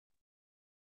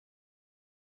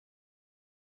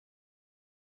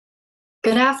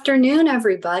Good afternoon,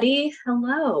 everybody.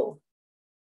 Hello.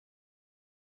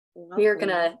 We are going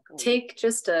to Welcome. take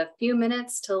just a few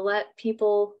minutes to let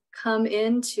people come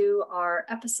into our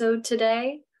episode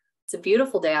today. It's a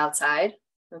beautiful day outside.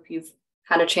 Hope you've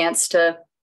had a chance to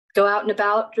go out and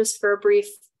about just for a brief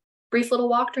little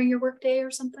walk during your workday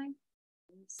or something.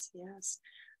 Yes.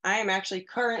 I am actually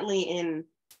currently in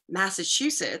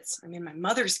Massachusetts. I'm in my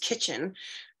mother's kitchen,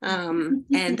 and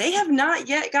they have not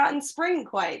yet gotten spring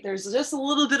quite. There's just a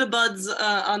little bit of buds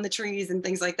on the trees and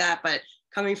things like that. But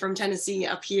coming from Tennessee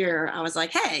up here, I was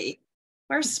like, hey,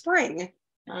 where's spring?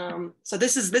 So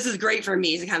this is great for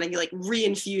me to kind of like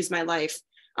reinfuse my life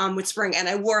with spring. And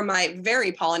I wore my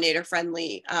very pollinator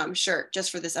friendly shirt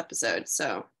just for this episode.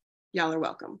 So y'all are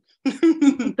welcome.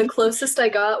 The closest I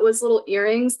got was little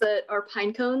earrings that are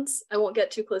pine cones. I won't get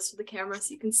too close to the camera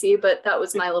so you can see, but that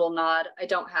was my little nod. I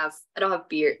don't have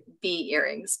bee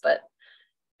earrings, but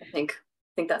I think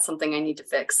that's something I need to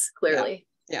fix, clearly.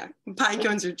 Yeah. Pine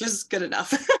cones are just good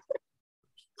enough.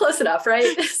 Close enough,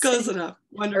 right? Close enough.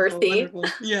 Wonderful. Earthy. Wonderful.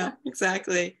 Yeah,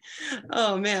 exactly.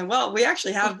 Oh man. Well, we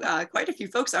actually have quite a few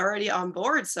folks already on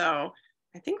board, so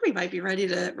I think we might be ready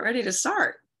to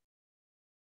start.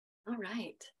 All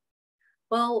right.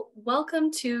 Well, welcome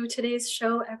to today's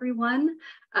show, everyone.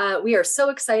 We are so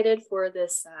excited for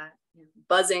this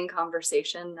buzzing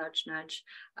conversation, nudge, nudge.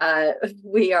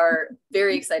 We are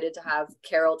very excited to have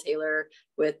Carol Taylor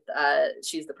with,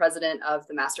 she's the president of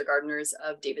the Master Gardeners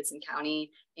of Davidson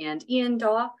County, and Ian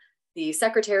Dawe, the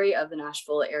secretary of the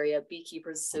Nashville Area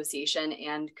Beekeepers Association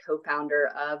and co-founder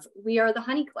of We Are the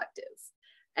Honey Collective.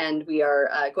 And we are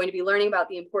going to be learning about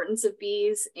the importance of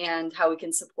bees and how we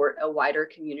can support a wider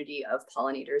community of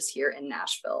pollinators here in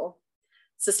Nashville.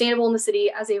 Sustainable in the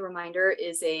City, as a reminder,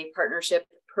 is a partnership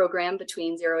program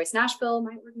between Zero Waste Nashville,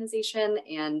 my organization,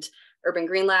 and Urban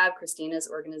Green Lab, Christina's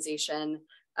organization.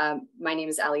 My name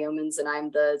is Allie Omens, and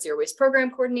I'm the Zero Waste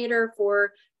Program Coordinator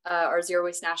for our Zero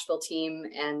Waste Nashville team.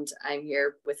 And I'm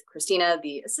here with Christina,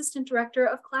 the Assistant Director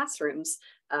of Classrooms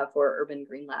for Urban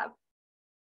Green Lab.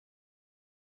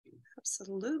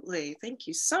 Absolutely. Thank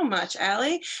you so much,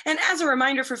 Allie. And as a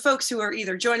reminder for folks who are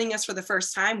either joining us for the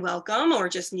first time, welcome, or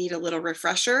just need a little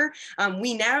refresher,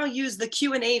 we now use the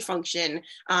Q&A function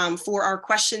for our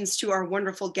questions to our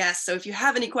wonderful guests. So if you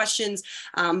have any questions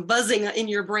buzzing in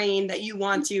your brain that you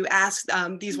want to ask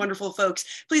these wonderful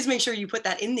folks, please make sure you put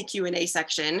that in the Q&A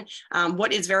section.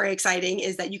 What is very exciting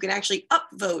is that you can actually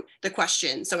upvote the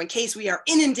question. So in case we are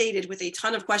inundated with a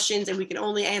ton of questions and we can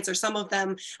only answer some of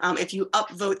them, if you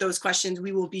upvote those questions,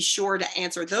 we will be sure to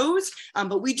answer those,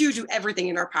 but we do everything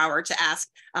in our power to ask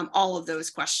all of those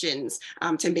questions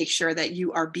to make sure that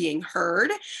you are being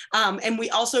heard. And we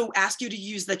also ask you to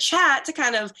use the chat to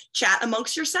kind of chat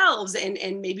amongst yourselves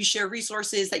and maybe share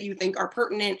resources that you think are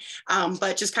pertinent,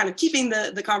 but just kind of keeping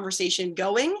the conversation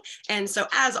going. And so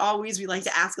as always, we like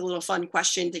to ask a little fun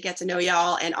question to get to know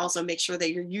y'all and also make sure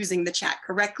that you're using the chat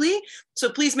correctly. So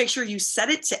please make sure you set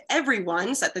it to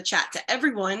everyone, set the chat to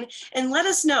everyone, and let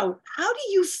us know, how do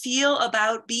you feel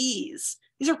about bees?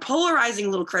 These are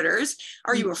polarizing little critters.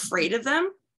 Are you afraid of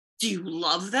them? Do you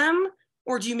love them?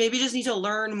 Or do you maybe just need to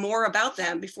learn more about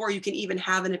them before you can even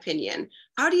have an opinion?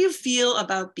 How do you feel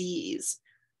about bees?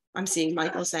 I'm seeing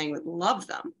Michael saying, love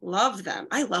them, love them.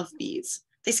 I love bees.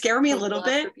 They scare me a little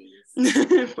bit,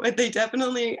 but they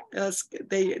definitely,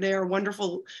 they are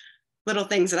wonderful little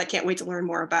things that I can't wait to learn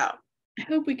more about. I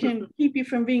hope we can keep you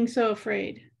from being so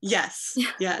afraid. Yes,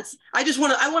 yes. I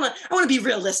want to be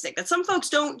realistic that some folks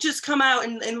don't just come out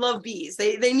and love bees.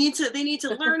 They need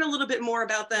to learn a little bit more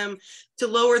about them to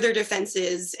lower their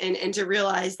defenses and to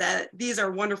realize that these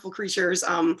are wonderful creatures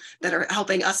that are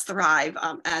helping us thrive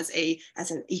as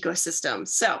an ecosystem.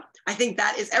 So I think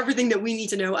that is everything that we need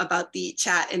to know about the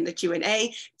chat and the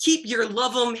Q&A. Keep your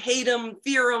love them, hate them,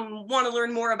 fear them, want to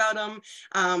learn more about them,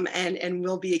 and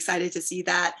we'll be excited to see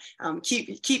that.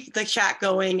 Keep the chat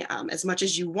going as much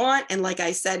as you want. And like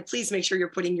I said, please make sure you're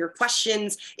putting your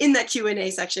questions in that Q&A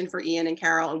section for Ian and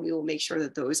Carol, and we will make sure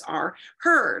that those are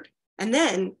heard. And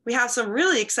then we have some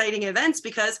really exciting events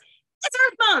because it's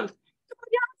Earth Month. Oh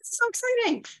yeah, this is so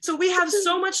exciting. So we have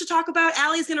so much to talk about.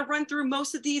 Allie's going to run through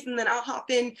most of these, and then I'll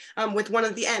hop in with one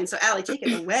at the end. So Allie, take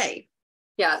it away.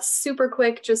 Yeah, super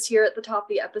quick, just here at the top of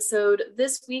the episode.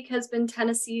 This week has been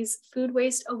Tennessee's Food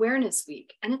Waste Awareness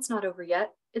Week, and it's not over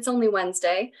yet. It's only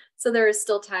Wednesday, so there is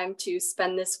still time to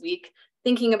spend this week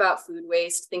thinking about food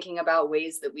waste, thinking about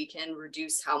ways that we can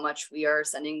reduce how much we are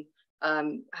sending,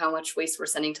 how much waste we're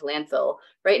sending to landfill.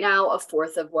 Right now, a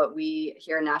fourth of what we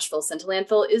here in Nashville send to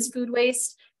landfill is food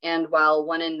waste, And while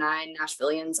 1 in 9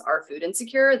 Nashvillians are food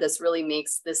insecure, this really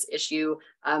makes this issue,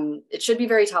 it should be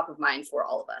very top of mind for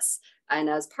all of us. And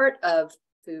as part of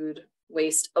Food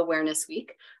Waste Awareness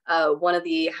Week, one of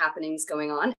the happenings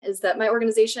going on is that my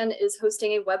organization is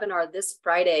hosting a webinar this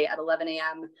Friday at 11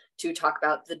 a.m. to talk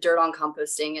about the dirt on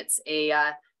composting. It's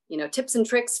a tips and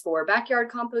tricks for backyard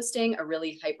composting, a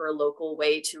really hyper local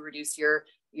way to reduce your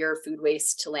food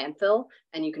waste to landfill.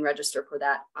 And you can register for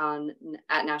that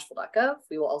at nashville.gov.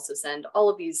 We will also send all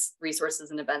of these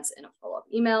resources and events in a follow-up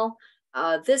email.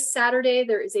 This Saturday,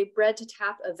 there is a Bread to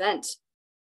Tap event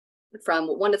from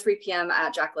 1 to 3 p.m.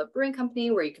 at Jackalope Brewing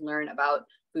Company, where you can learn about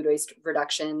food waste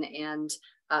reduction. And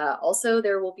also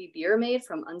there will be beer made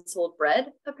from unsold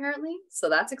bread, apparently. So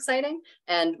that's exciting.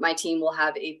 And my team will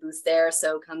have a booth there.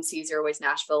 So come see Zero Waste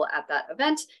Nashville at that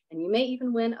event. And you may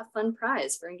even win a fun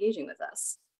prize for engaging with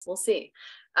us. We'll see.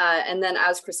 And then,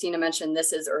 as Christina mentioned,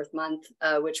 this is Earth Month,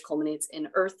 which culminates in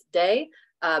Earth Day.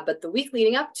 But the week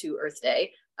leading up to Earth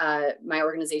Day, my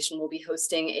organization will be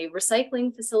hosting a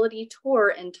recycling facility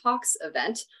tour and talks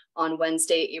event on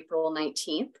Wednesday, April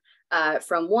 19th.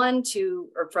 From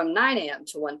 9 a.m.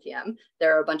 to 1 p.m.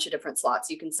 There are a bunch of different slots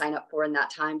you can sign up for in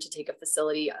that time to take a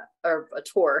facility or a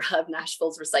tour of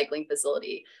Nashville's recycling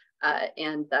facility.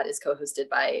 And that is co-hosted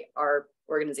by our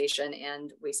organization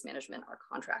and Waste Management, our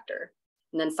contractor.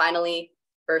 And then finally,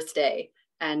 Earth Day.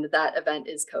 And that event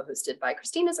is co-hosted by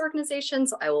Christina's organization.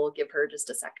 So I will give her just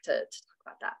a sec to talk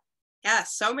about that. Yeah,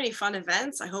 so many fun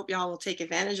events. I hope y'all will take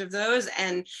advantage of those.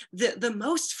 And the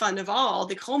most fun of all,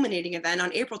 the culminating event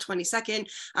on April 22nd,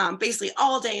 basically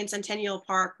all day in Centennial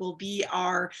Park will be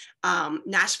our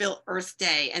Nashville Earth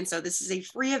Day. And so this is a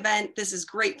free event. This is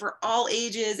great for all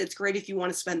ages. It's great if you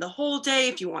want to spend the whole day,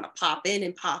 if you want to pop in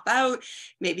and pop out,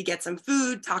 maybe get some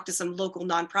food, talk to some local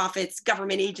nonprofits,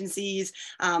 government agencies,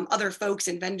 other folks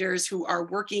and vendors who are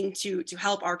working to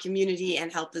help our community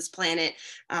and help this planet.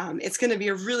 It's going to be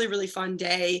a really, really fun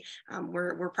day.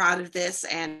 We're proud of this,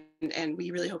 and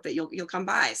we really hope that you'll come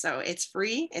by. So it's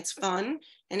free, it's fun,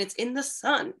 and it's in the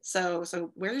sun. So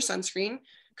wear your sunscreen,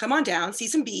 come on down, see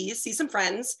some bees, see some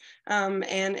friends,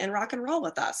 and rock and roll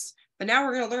with us. But now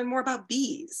we're going to learn more about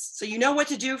bees. So you know what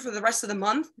to do for the rest of the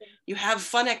month. You have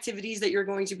fun activities that you're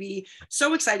going to be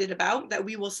so excited about that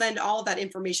we will send all of that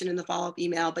information in the follow-up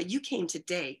email. But you came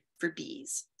today for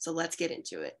bees. So let's get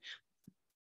into it.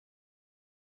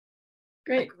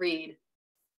 Great. Agreed.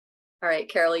 All right,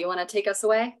 Carol, you want to take us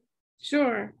away?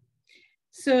 Sure.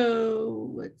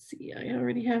 So let's see, I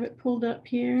already have it pulled up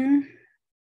here.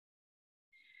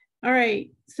 All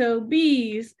right, so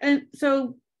bees. And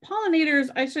so pollinators,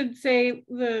 I should say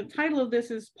the title of this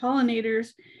is Pollinators,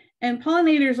 and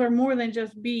pollinators are more than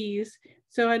just bees.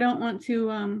 So I don't want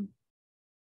to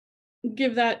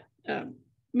give that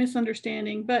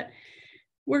misunderstanding, but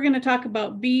we're going to talk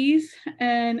about bees,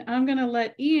 and I'm going to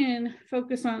let Ian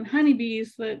focus on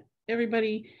honeybees that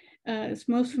everybody is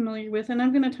most familiar with. And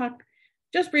I'm going to talk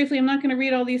just briefly. I'm not going to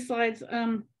read all these slides.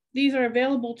 These are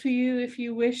available to you if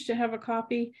you wish to have a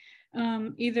copy.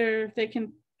 Either they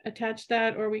can attach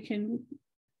that, or we can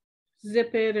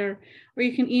zip it, or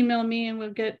you can email me and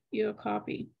we'll get you a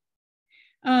copy.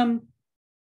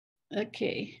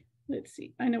 Okay, let's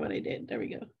see. I know what I did. There we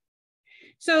go.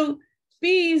 So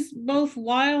bees, both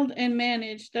wild and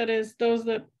managed, that is those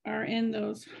that are in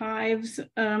those hives,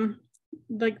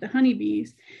 like the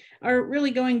honeybees, are really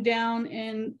going down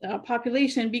in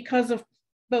population because of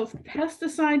both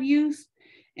pesticide use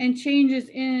and changes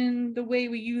in the way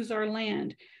we use our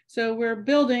land. So we're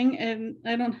building, and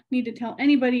I don't need to tell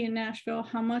anybody in Nashville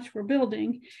how much we're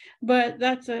building, but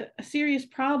that's a serious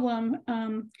problem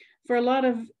for a lot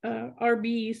of our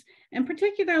bees, and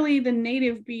particularly the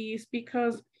native bees,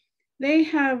 because they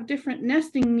have different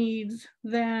nesting needs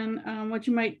than what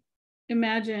you might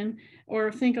imagine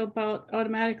or think about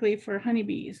automatically for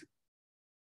honeybees.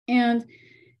 And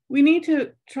we need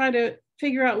to try to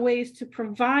figure out ways to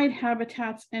provide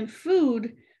habitats and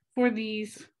food for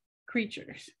these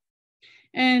creatures.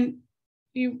 And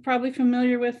you're probably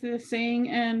familiar with this saying,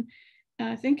 and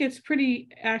I think it's pretty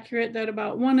accurate, that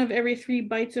about 1 of every 3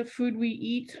 bites of food we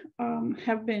eat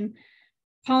have been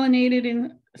pollinated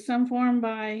in some form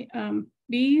by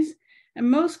bees. And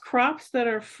most crops that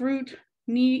are fruit,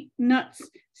 nuts,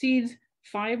 seeds,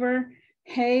 fiber,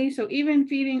 hay, so even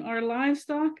feeding our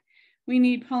livestock, we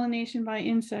need pollination by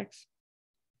insects.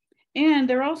 And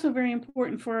they're also very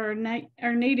important for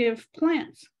our native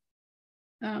plants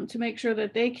to make sure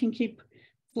that they can keep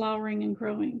flowering and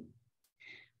growing.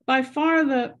 By far,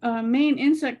 the main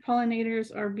insect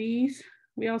pollinators are bees.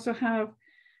 We also have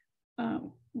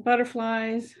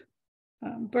butterflies,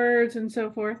 birds, and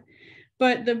so forth.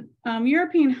 But the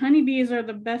European honeybees are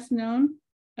the best known,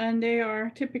 and they are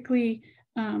typically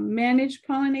managed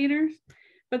pollinators,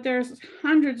 but there's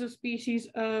hundreds of species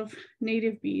of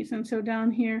native bees. And so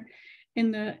down here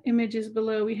in the images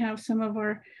below, we have some of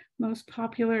our most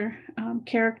popular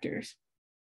characters.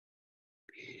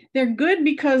 They're good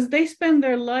because they spend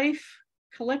their life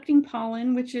collecting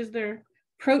pollen, which is their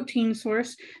protein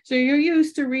source. So you're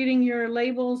used to reading your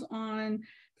labels on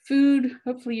food.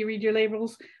 Hopefully you read your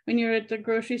labels when you're at the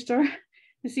grocery store.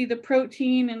 You see the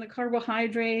protein and the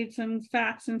carbohydrates and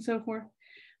fats and so forth.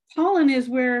 Pollen is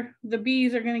where the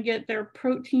bees are going to get their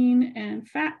protein and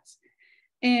fats.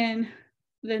 And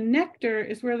the nectar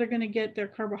is where they're going to get their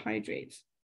carbohydrates.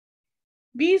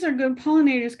 Bees are good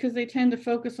pollinators because they tend to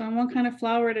focus on one kind of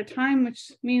flower at a time,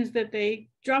 which means that they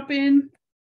drop in,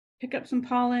 pick up some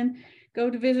pollen, go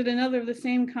to visit another of the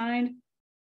same kind,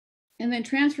 and then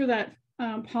transfer that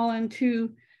pollen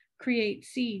to create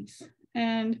seeds.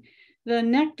 And the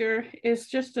nectar is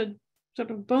just a sort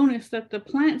of bonus that the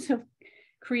plants have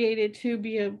created to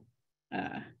be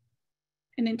an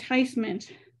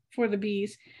enticement for the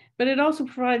bees, but it also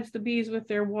provides the bees with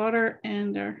their water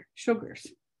and their sugars.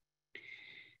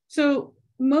 So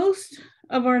most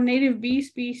of our native bee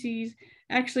species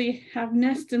actually have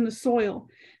nests in the soil.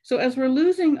 So as we're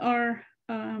losing our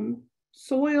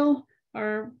soil,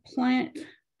 our plant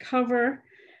cover,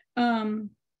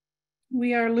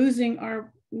 we are losing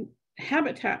our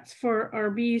habitats for our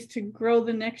bees to grow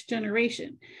the next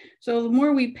generation. So the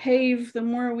more we pave, the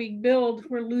more we build,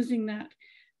 we're losing that.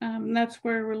 That's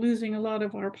where we're losing a lot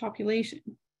of our population.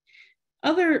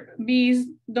 Other bees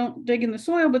don't dig in the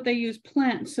soil, but they use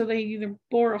plants. So they either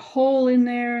bore a hole in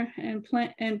there and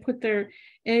plant and put their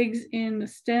eggs in the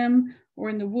stem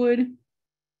or in the wood,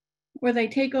 or they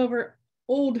take over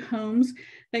old homes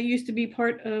that used to be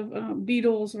part of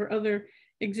beetles or other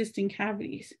existing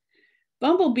cavities.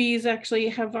 Bumblebees actually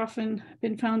have often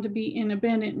been found to be in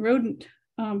abandoned rodent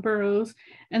burrows,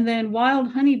 and then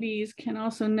wild honeybees can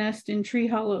also nest in tree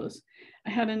hollows.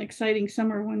 I had an exciting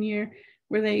summer one year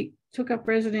where they took up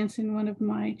residence in one of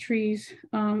my trees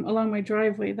along my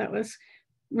driveway. That was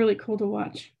really cool to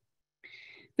watch.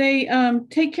 They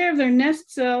take care of their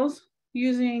nest cells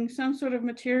using some sort of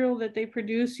material that they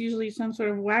produce, usually some sort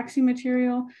of waxy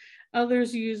material.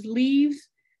 Others use leaves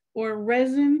or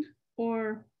resin,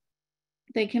 or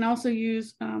they can also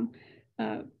use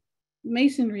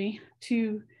masonry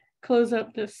to close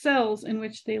up the cells in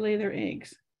which they lay their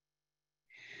eggs.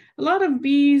 A lot of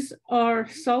bees are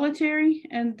solitary,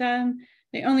 and then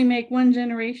they only make one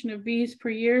generation of bees per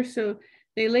year. So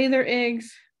they lay their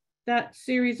eggs. That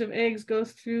series of eggs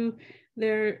goes through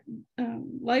their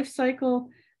life cycle,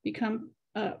 become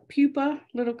pupa,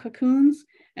 little cocoons,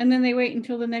 and then they wait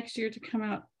until the next year to come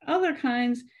out. Other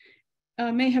kinds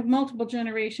may have multiple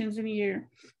generations in a year.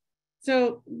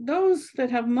 So those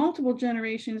that have multiple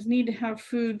generations need to have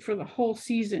food for the whole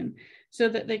season so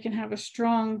that they can have a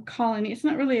strong colony. It's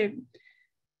not really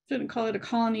shouldn't call it a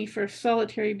colony for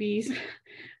solitary bees,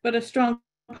 but a strong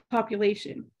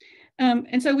population.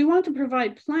 And so we want to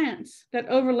provide plants that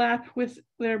overlap with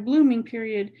their blooming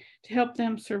period to help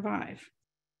them survive.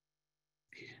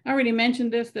 I already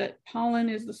mentioned this, that pollen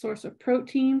is the source of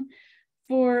protein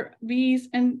for bees,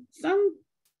 and some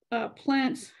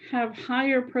plants have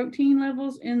higher protein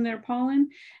levels in their pollen.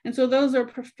 And so those are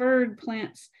preferred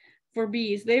plants for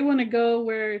bees. They want to go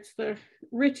where it's the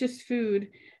richest food,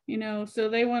 you know, so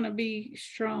they want to be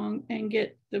strong and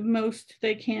get the most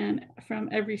they can from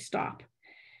every stop.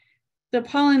 The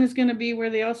pollen is going to be where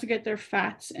they also get their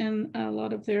fats and a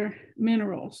lot of their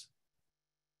minerals.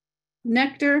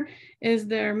 Nectar is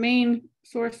their main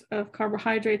source of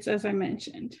carbohydrates, as I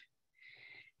mentioned.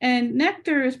 And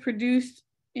nectar is produced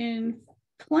in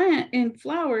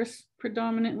flowers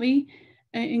predominantly,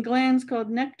 in glands called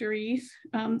nectaries.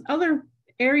 Other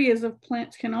areas of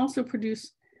plants can also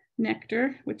produce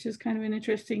nectar, which is kind of an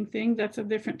interesting thing. That's a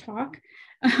different talk.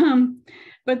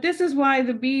 But this is why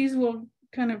the bees will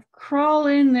kind of crawl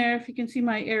in there. If you can see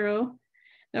my arrow,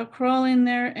 they'll crawl in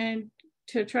there and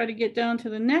to try to get down to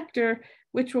the nectar,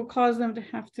 which will cause them to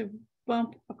have to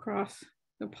bump across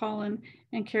the pollen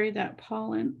and carry that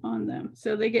pollen on them.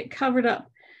 So they get covered up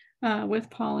with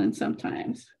pollen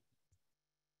sometimes.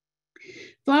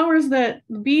 Flowers that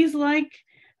bees like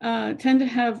tend to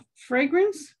have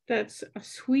fragrance that's a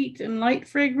sweet and light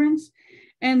fragrance.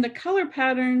 And the color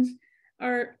patterns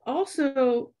are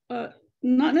also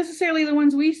not necessarily the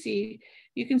ones we see.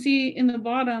 You can see in the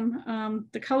bottom,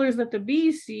 the colors that the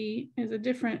bees see is a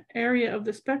different area of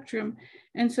the spectrum.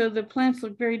 And so the plants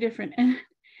look very different,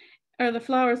 or the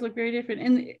flowers look very different.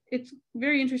 And it's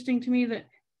very interesting to me that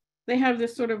they have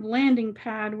this sort of landing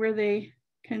pad where they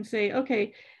can say,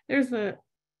 okay, there's the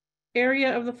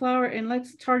area of the flower and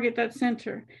let's target that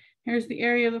center. Here's the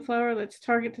area of the flower, let's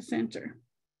target the center.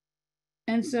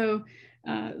 And so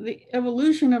the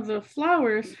evolution of the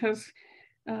flowers has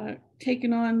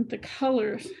taken on the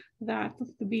colors that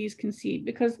the bees can see,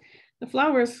 because the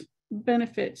flowers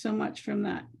benefit so much from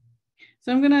that.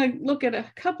 So I'm going to look at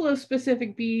a couple of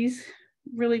specific bees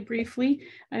really briefly.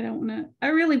 I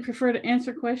really prefer to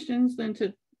answer questions than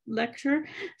to lecture.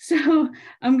 So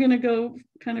I'm going to go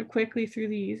kind of quickly through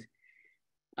these.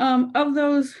 Of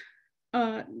those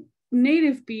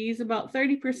native bees, about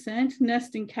 30%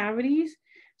 nest in cavities.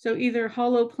 So either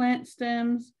hollow plant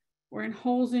stems or in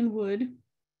holes in wood.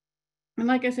 And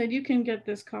like I said, you can get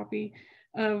this copy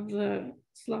of the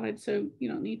slide, so you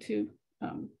don't need to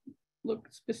look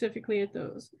specifically at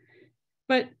those.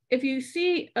 But if you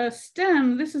see a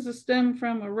stem, this is a stem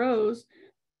from a rose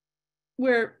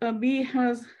where a bee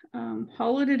has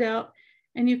hollowed it out,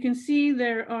 and you can see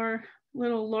there are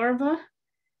little larvae,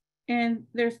 and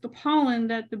there's the pollen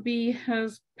that the bee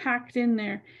has packed in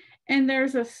there. And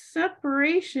there's a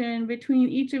separation between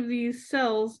each of these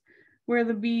cells where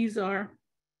the bees are.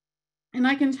 And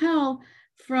I can tell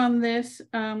from this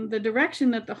the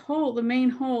direction that the main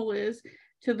hole is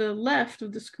to the left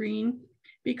of the screen,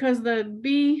 because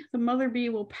the mother bee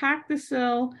will pack the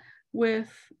cell with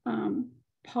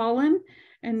pollen.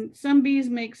 And some bees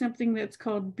make something that's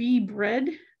called bee bread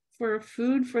for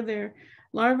food for their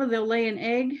larvae. They'll lay an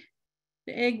egg.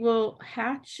 The egg will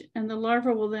hatch and the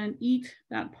larva will then eat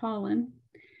that pollen.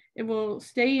 It will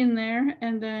stay in there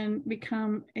and then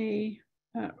become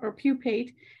or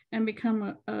pupate and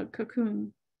become a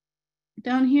cocoon.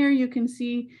 Down here you can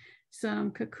see some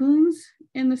cocoons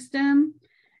in the stem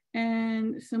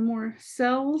and some more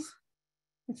cells.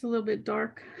 It's a little bit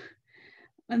dark.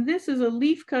 And this is a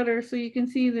leaf cutter, so you can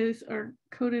see these are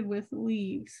coated with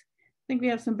leaves. I think we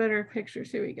have some better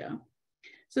pictures. Here we go.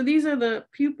 So these are the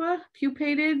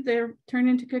pupated, they're turned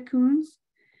into cocoons.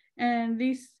 And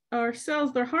these are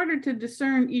cells, they're harder to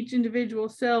discern each individual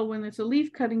cell when it's a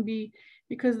leaf cutting bee,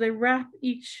 because they wrap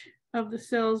each of the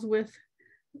cells with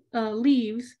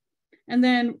leaves. And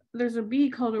then there's a bee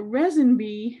called a resin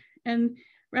bee. And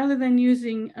rather than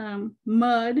using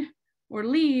mud or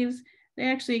leaves, they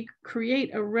actually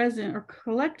create a resin or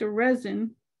collect a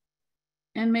resin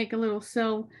and make a little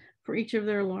cell for each of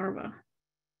their larvae.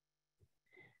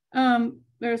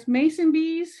 There's mason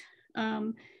bees.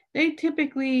 They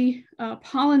typically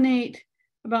pollinate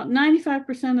about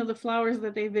 95% of the flowers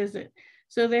that they visit.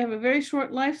 So they have a very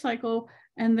short life cycle,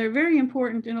 and they're very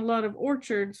important in a lot of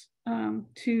orchards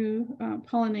to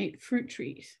pollinate fruit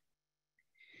trees.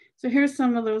 So here's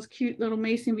some of those cute little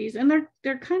mason bees, and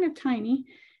they're kind of tiny.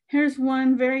 Here's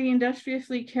one very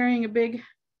industriously carrying a big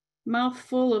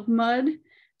mouthful of mud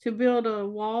to build a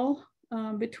wall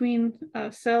between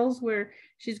cells where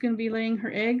she's going to be laying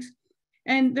her eggs.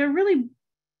 And they're really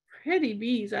pretty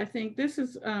bees, I think. This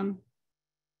is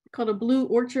called a blue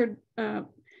orchard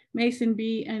mason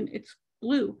bee, and it's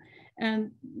blue.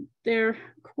 And they're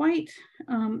quite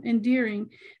endearing.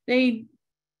 They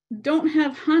don't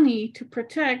have honey to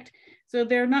protect, so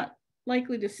they're not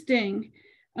likely to sting.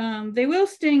 They will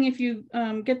sting if you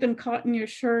get them caught in your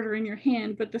shirt or in your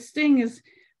hand, but the sting is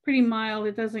pretty mild.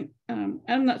 It doesn't,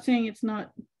 I'm not saying it's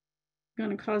not going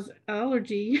to cause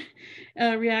allergy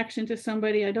reaction to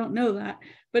somebody. I don't know that,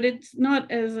 but it's not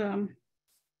as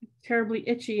terribly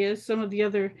itchy as some of the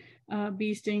other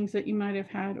bee stings that you might have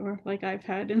had, or like I've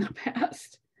had in the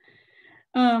past.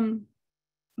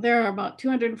 There are about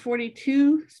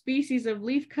 242 species of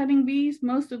leaf cutting bees.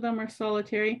 Most of them are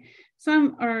solitary.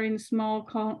 Some are in small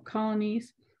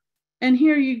colonies. And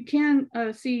here you can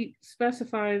see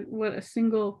specified what a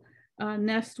single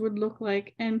nest would look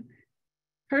like. And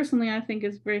personally, I think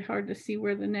it's very hard to see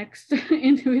where the next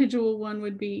individual one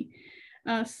would be.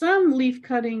 Some leaf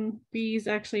cutting bees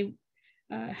actually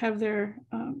have their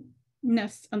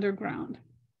nests underground.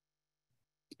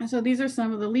 And so these are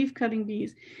some of the leaf cutting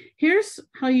bees. Here's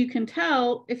how you can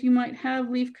tell if you might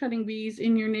have leaf cutting bees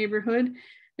in your neighborhood.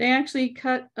 They actually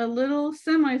cut a little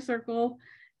semicircle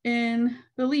in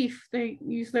the leaf. They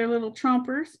use their little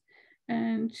chompers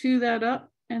and chew that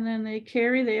up, and then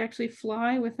they actually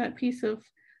fly with that piece of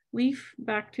leaf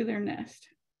back to their nest.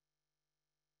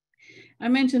 I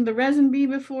mentioned the resin bee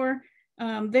before.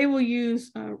 They will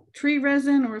use tree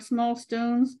resin or small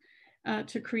stones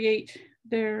to create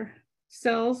their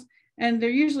cells, and they're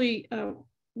usually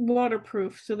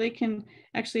waterproof, so they can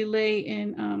actually lay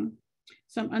in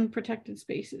some unprotected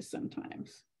spaces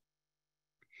sometimes.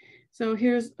 So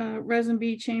here's resin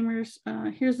bee chambers.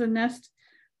 Here's a nest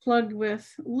plugged with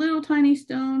little tiny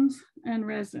stones and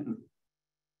resin.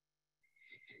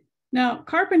 Now,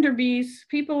 carpenter bees,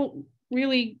 people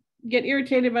really get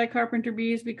irritated by carpenter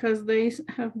bees because they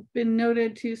have been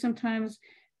noted to sometimes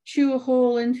chew a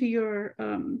hole into your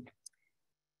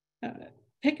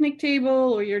picnic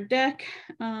table or your deck.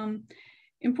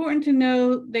 Important to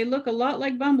know, they look a lot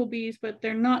like bumblebees, but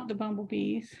they're not the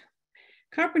bumblebees.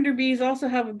 Carpenter bees also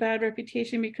have a bad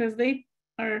reputation because they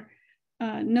are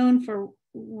known for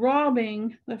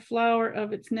robbing the flower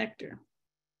of its nectar.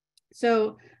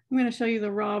 So I'm going to show you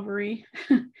the robbery.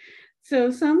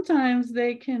 So sometimes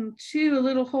they can chew a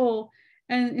little hole,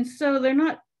 and so they're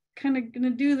not kind of going to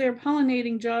do their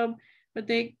pollinating job, but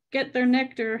they get their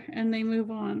nectar and they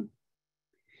move on.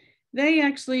 They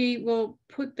actually will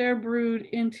put their brood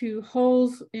into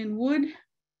holes in wood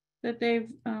that they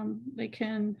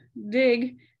can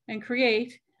dig and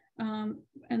create, and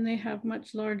they have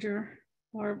much larger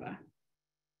larvae.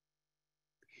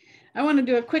 I want to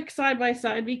do a quick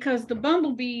side-by-side because the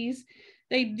bumblebees,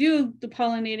 they do the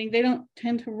pollinating. They don't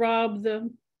tend to rob the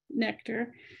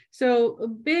nectar. So a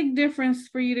big difference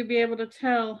for you to be able to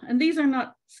tell, and these are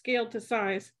not scaled to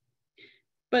size,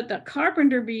 but the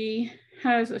carpenter bee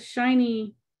has a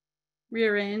shiny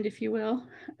rear end, if you will,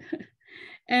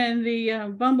 and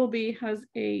the bumblebee has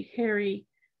a hairy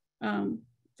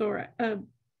thorax.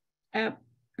 Let's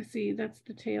see, that's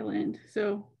the tail end.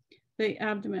 So the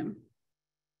abdomen.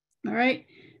 All right,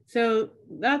 so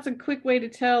that's a quick way to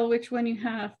tell which one you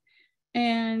have.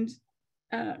 And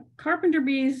carpenter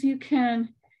bees, you can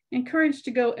encourage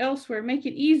to go elsewhere, make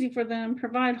it easy for them,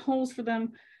 provide holes for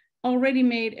them already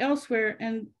made elsewhere,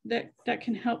 and that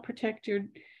can help protect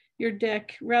your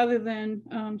deck rather than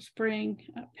spraying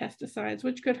pesticides,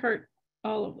 which could hurt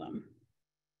all of them.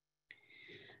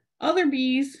 Other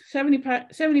bees,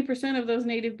 70% of those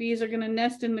native bees are going to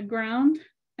nest in the ground,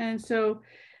 and so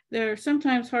they're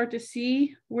sometimes hard to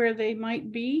see where they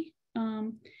might be.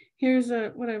 Here's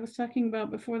what I was talking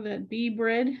about before, that bee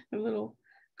bread, a little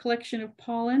collection of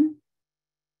pollen.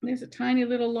 There's a tiny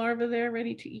little larva there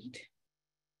ready to eat.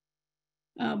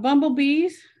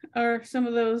 Bumblebees are some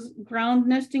of those ground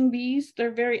nesting bees.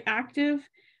 They're very active,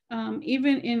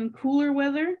 even in cooler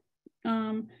weather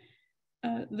than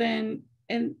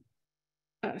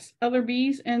other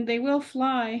bees, and they will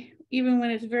fly even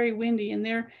when it's very windy, and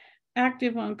they're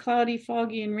active on cloudy,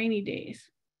 foggy, and rainy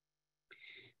days.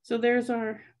 So there's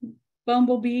our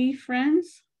bumblebee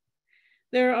friends.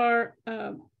 There are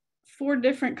 4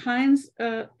 different kinds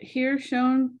here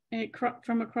shown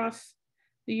from across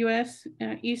the US,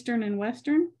 eastern and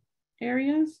western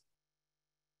areas.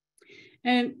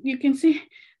 And you can see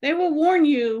they will warn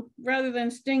you rather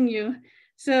than sting you.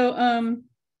 So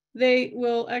they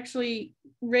will actually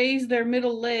raise their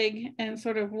middle leg and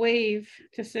sort of wave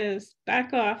to says,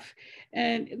 back off.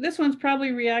 And this one's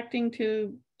probably reacting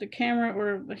to the camera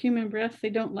or the human breath. They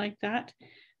don't like that.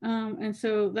 And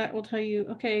so that will tell you,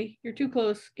 okay, you're too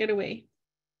close, get away.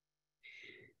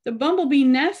 The bumblebee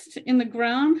nest in the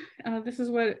ground, this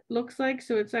is what it looks like.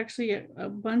 So it's actually a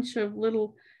bunch of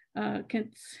little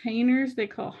containers they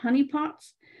call honey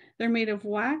pots. They're made of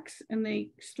wax and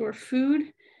they store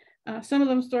food. Some of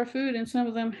them store food and some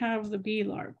of them have the bee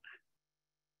larvae.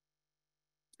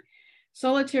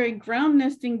 Solitary ground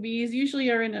nesting bees usually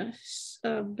are in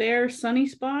a bare sunny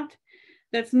spot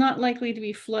that's not likely to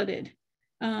be flooded.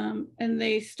 And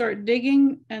they start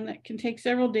digging, and that can take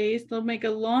several days. They'll make a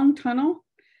long tunnel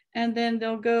and then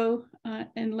they'll go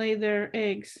and lay their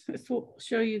eggs. This will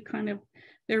show you kind of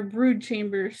their brood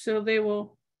chambers. So they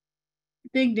will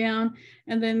dig down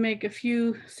and then make a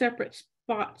few separate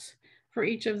spots for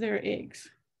each of their eggs.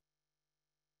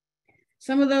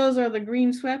 Some of those are the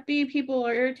green sweat bee. People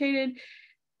are irritated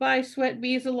by sweat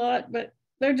bees a lot, but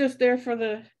they're just there for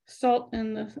the salt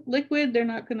and the liquid. They're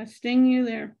not going to sting you.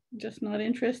 They're just not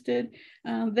interested.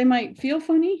 They might feel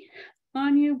funny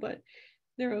on you, but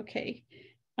they're okay.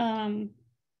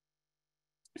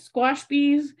 Squash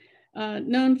bees,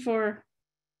 known for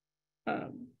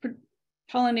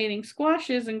pollinating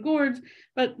squashes and gourds,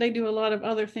 but they do a lot of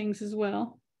other things as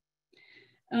well.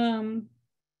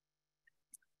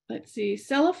 Let's see,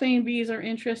 cellophane bees are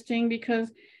interesting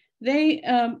because they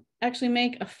actually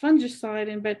make a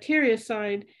fungicide and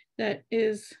bactericide that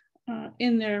is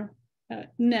in their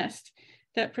nest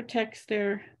that protects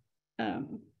their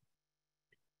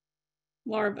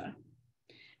larvae.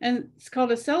 And it's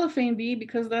called a cellophane bee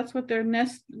because that's what their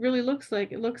nest really looks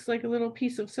like. It looks like a little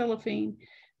piece of cellophane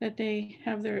that they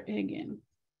have their egg in.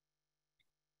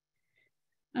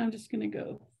 I'm just going to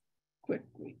go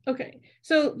quickly. Okay,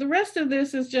 so the rest of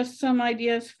this is just some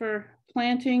ideas for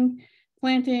planting.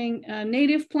 planting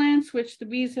native plants, which the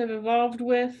bees have evolved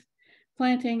with,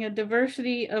 planting a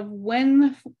diversity of when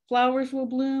the flowers will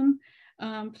bloom,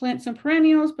 plant some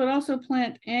perennials, but also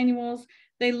plant annuals.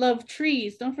 They love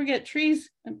trees. Don't forget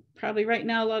trees. Probably right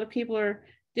now, a lot of people are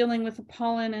dealing with the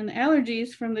pollen and allergies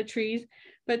from the trees,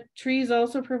 but trees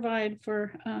also provide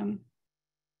for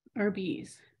our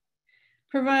bees.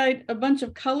 Provide a bunch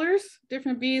of colors.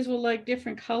 Different bees will like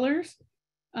different colors.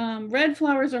 Red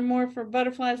flowers are more for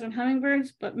butterflies and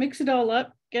hummingbirds, but mix it all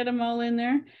up, get them all in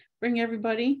there, bring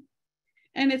everybody.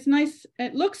 And it's nice,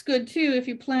 it looks good too if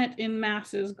you plant in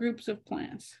masses, groups of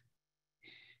plants.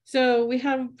 So we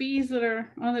have bees that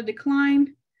are on the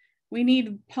decline. We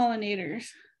need pollinators.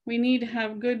 We need to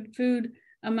have good food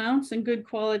amounts and good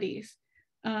qualities.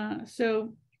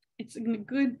 So it's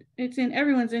in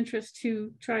everyone's interest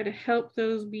to try to help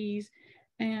those bees,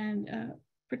 and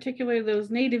particularly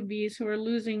those native bees who are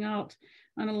losing out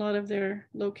on a lot of their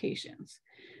locations.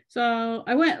 So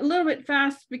I went a little bit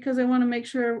fast because I want to make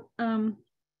sure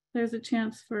there's a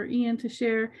chance for Ian to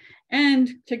share and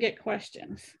to get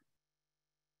questions.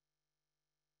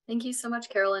 Thank you so much,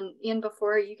 Carol. And Ian,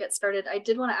 before you get started, I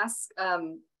did want to ask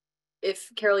if,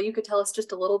 Carol, you could tell us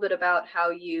just a little bit about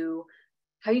how you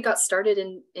got started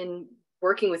in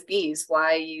working with bees,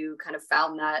 why you kind of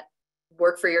found that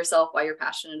work for yourself, why you're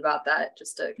passionate about that,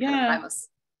 just to kind of prime us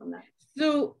on that.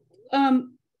 So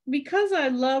because I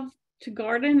love to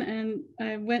garden, and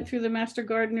I went through the Master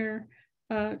Gardener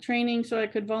training so I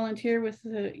could volunteer with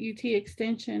the UT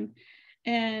Extension.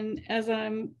 And as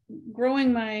I'm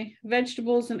growing my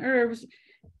vegetables and herbs,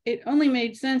 it only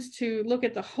made sense to look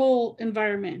at the whole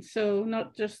environment. So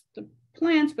not just the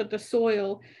plants, but the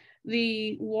soil,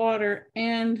 the water,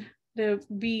 and the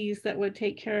bees that would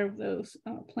take care of those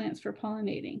plants for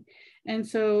pollinating. And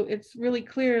so it's really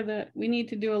clear that we need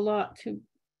to do a lot to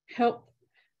help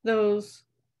those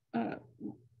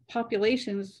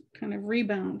populations kind of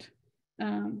rebound.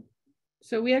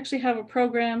 So we actually have a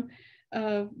program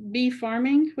of bee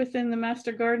farming within the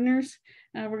Master Gardeners.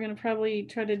 We're going to probably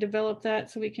try to develop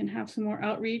that so we can have some more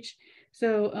outreach.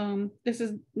 So this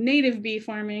is native bee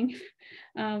farming,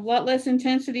 a lot less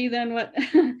intensity than what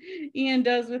Ian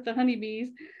does with the honeybees,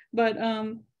 but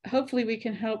hopefully we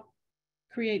can help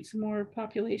create some more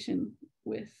population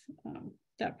with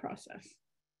that process.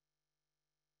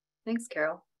 Thanks,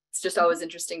 Carol. It's just always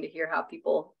interesting to hear how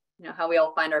people, how we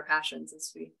all find our passions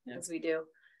as we do.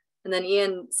 And then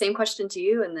Ian, same question to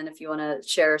you. And then if you want to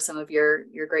share some of your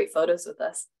great photos with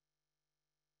us.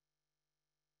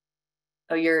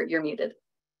 Oh, you're muted.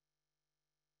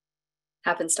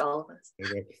 Happens to all of us.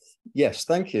 Yes,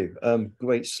 thank you.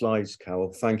 Great slides,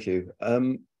 Carol. Thank you.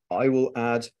 I will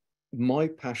add my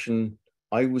passion.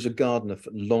 I was a gardener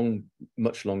for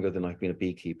much longer than I've been a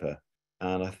beekeeper.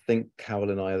 And I think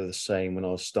Carol and I are the same. When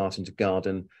I was starting to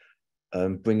garden,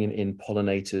 bringing in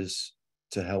pollinators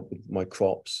to help with my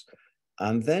crops,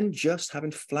 and then just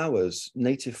having flowers,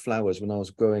 native flowers, when I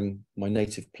was growing my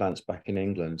native plants back in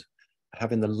England,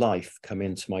 having the life come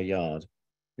into my yard,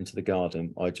 into the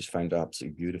garden, I just found it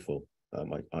absolutely beautiful.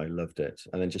 I loved it.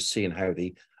 And then just seeing how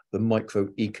the micro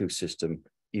ecosystem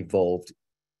evolved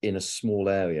in a small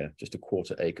area, just a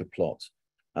 1/4 acre plot.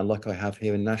 And like I have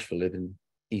here in Nashville, live in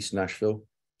East Nashville,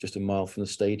 just a mile from the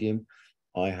stadium,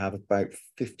 I have about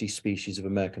 50 species of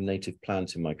American native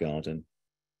plants in my garden.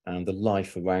 And the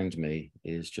life around me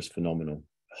is just phenomenal,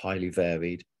 highly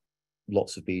varied,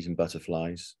 lots of bees and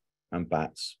butterflies and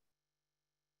bats.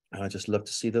 And I just love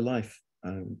to see the life.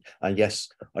 And yes,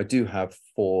 I do have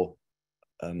 4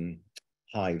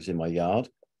 hives in my yard.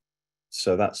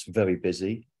 So that's very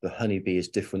busy. The honeybee is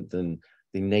different than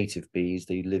the native bees.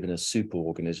 They live in a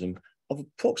superorganism of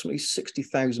approximately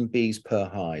 60,000 bees per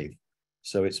hive.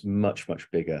 So it's much, much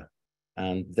bigger.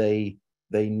 And they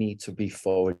need to be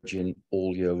foraging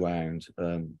all year round.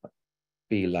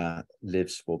 Bee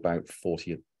lives for about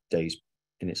 40 days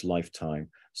in its lifetime.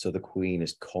 So the queen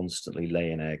is constantly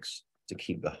laying eggs to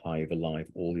keep the hive alive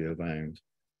all year round.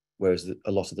 Whereas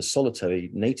a lot of the solitary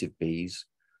native bees,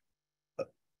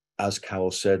 as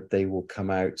Carol said, they will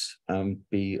come out and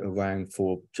be around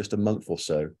for just a month or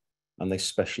so, and they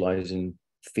specialize in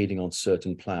feeding on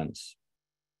certain plants.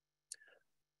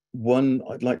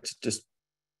 I'd like to just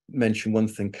mention one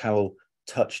thing Carol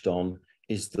touched on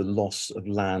is the loss of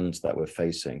land that we're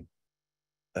facing.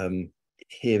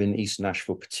 Here in East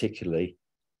Nashville particularly,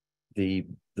 the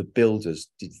builders,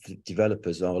 the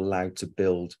developers are allowed to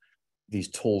build these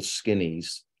tall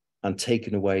skinnies and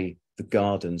taking away the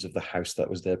gardens of the house that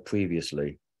was there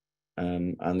previously.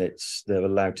 And they're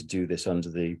allowed to do this under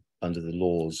the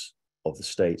laws of the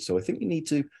state. So I think we need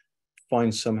to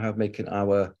find somehow making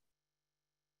our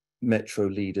metro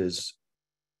leaders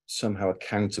somehow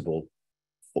accountable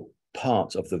for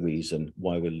part of the reason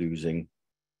why we're losing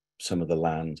some of the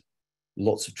land.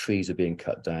 Lots of trees are being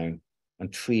cut down,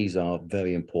 and trees are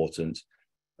very important.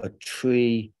 A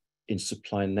tree in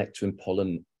supplying nectar and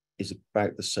pollen is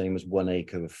about the same as 1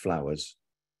 acre of flowers.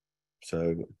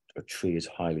 So a tree is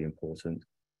highly important.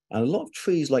 And a lot of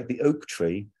trees, like the oak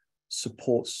tree,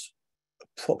 supports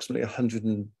approximately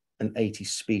 180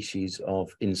 species of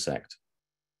insect.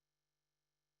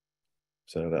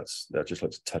 So I'd just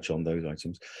like to touch on those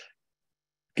items.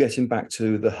 Getting back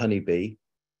to the honeybee,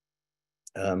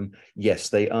 yes,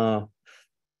 they are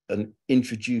an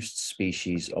introduced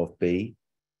species of bee,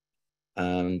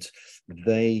 and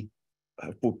they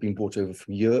have been brought over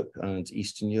from Europe and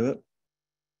Eastern Europe,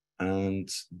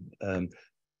 and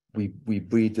we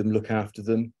breed them, look after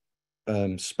them,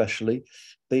 specially.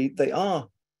 They are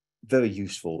very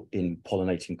useful in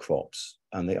pollinating crops,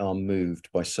 and they are moved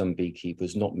by some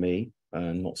beekeepers, not me,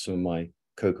 and not some of my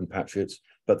co-compatriots,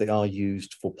 but they are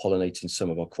used for pollinating some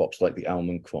of our crops, like the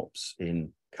almond crops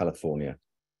in California.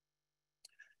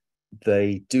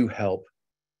 They do help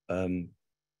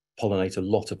pollinate a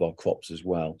lot of our crops as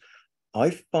well.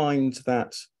 I find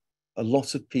that a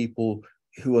lot of people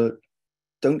who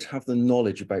don't have the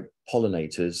knowledge about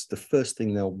pollinators, the first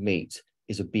thing they'll meet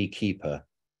is a beekeeper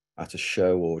at a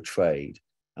show or a trade.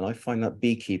 And I find that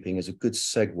beekeeping is a good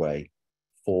segue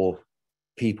for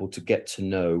people to get to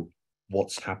know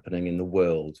what's happening in the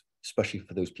world, especially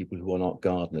for those people who are not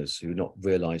gardeners, who are not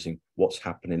realizing what's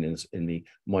happening in the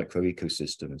micro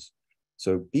ecosystems.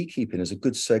 So beekeeping is a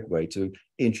good segue to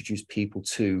introduce people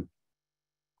to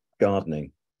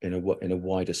gardening in a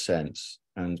wider sense,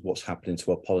 and what's happening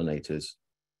to our pollinators,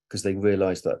 because they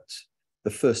realize that the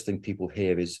first thing people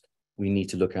hear is we need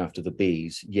to look after the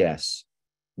bees. Yes,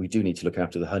 we do need to look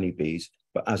after the honeybees,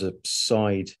 but as a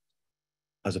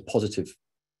positive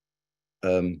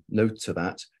note to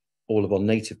that, all of our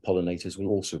native pollinators will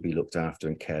also be looked after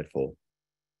and cared for.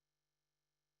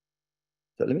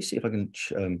 So let me see if I can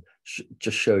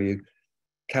just show you.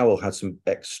 Carol had some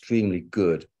extremely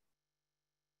good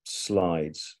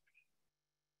slides.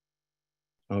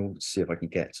 I'll see if I can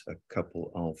get a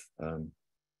couple of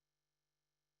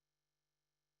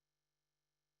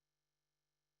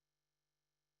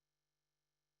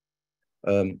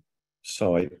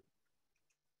sorry.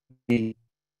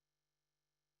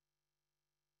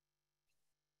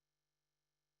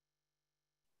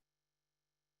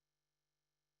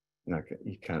 No,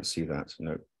 you can't see that.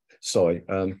 No, sorry.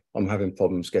 I'm having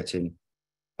problems getting.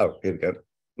 Oh, here we go.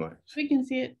 Right. We can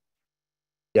see it.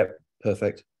 Yep,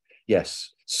 perfect.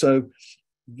 Yes. So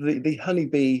the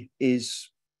honeybee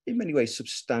is in many ways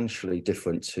substantially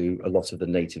different to a lot of the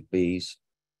native bees.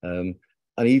 And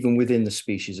even within the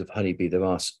species of honeybee, there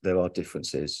are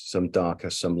differences, some darker,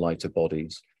 some lighter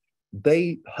bodies.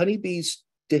 Honeybees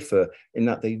differ in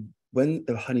that when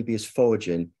the honeybee is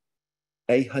foraging,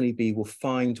 a honeybee will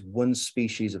find one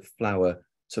species of flower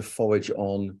to forage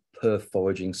on per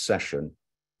foraging session,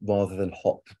 rather than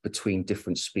hop between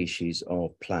different species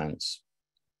of plants.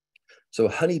 So a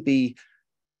honeybee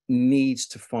needs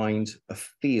to find a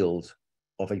field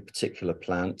of a particular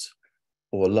plant,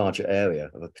 or a larger area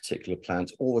of a particular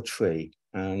plant or a tree.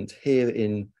 And here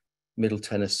in Middle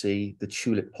Tennessee, the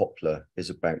tulip poplar is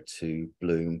about to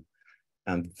bloom.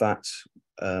 And that,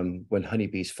 when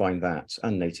honeybees find that,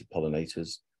 and native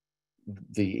pollinators,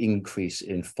 the increase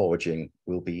in foraging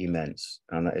will be immense.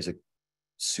 And that is a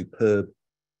superb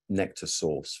nectar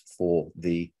source for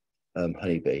the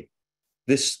honeybee.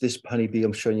 This honeybee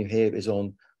I'm showing you here is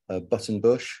on a button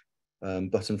bush,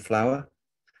 button flower.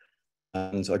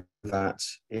 And I do that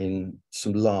in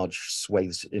some large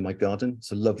swathes in my garden.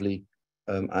 It's a lovely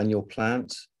annual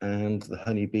plant, and the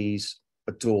honeybees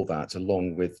adore that,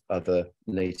 along with other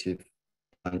native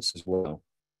plants as well.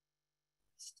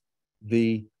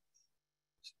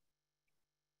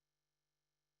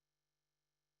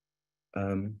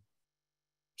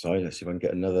 Sorry, let's see if I can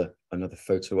get another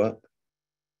photo up.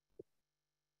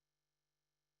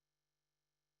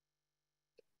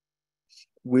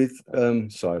 With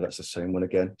sorry, that's the same one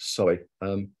again. Sorry.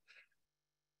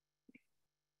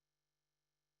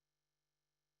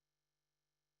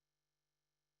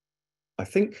 I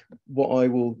think what I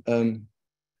will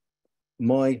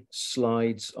my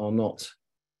slides are not.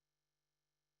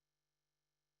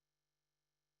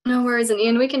 No worries, and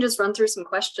Ian, we can just run through some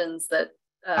questions that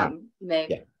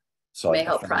may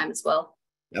help prime as well.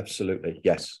 Absolutely,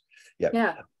 yes.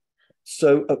 Yeah.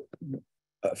 So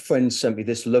a friend sent me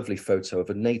this lovely photo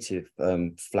of a native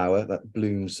flower that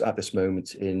blooms at this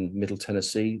moment in Middle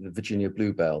Tennessee, the Virginia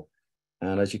bluebell.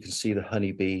 And as you can see, the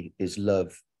honeybee is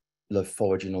love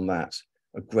foraging on that.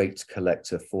 a great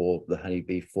collector for the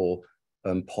honeybee for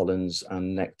pollens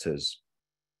and nectars.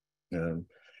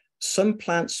 Some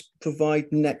plants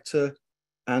provide nectar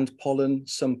and pollen.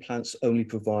 Some plants only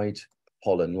provide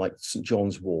pollen, like St.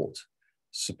 John's wort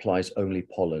supplies only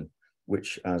pollen,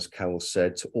 which, as Carol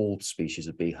said, to all species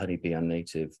of bee, honeybee and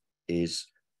native, is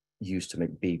used to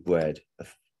make bee bread,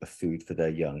 a food for their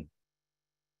young.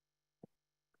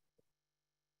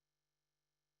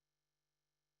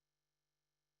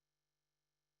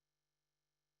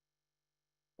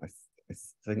 I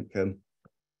think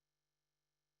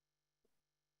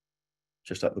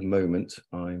just at the moment,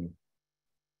 I'm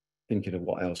thinking of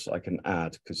what else I can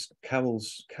add, because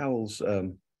Carol's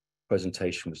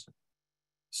presentation was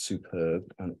superb,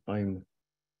 and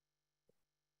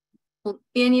Well,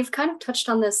 Ian, you've kind of touched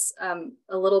on this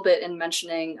a little bit in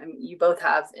mentioning, I mean, you both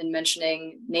have, in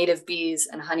mentioning native bees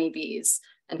and honeybees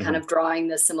and kind of drawing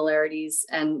the similarities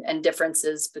and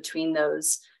differences between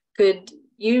those. Could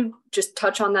you just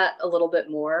touch on that a little bit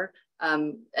more?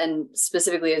 And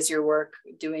specifically as your work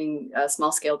doing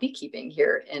small scale beekeeping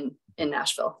here in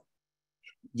Nashville?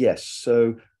 Yes,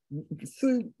 so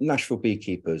through Nashville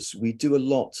Beekeepers, we do a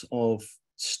lot of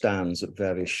stands at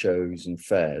various shows and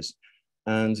fairs.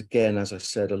 And again, as I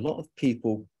said, a lot of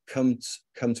people come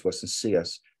to us and see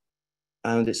us.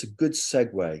 And it's a good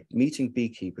segue. Meeting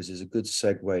beekeepers is a good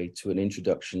segue to an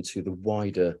introduction to the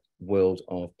wider world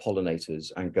of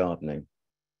pollinators and gardening.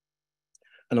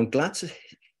 And I'm glad to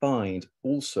find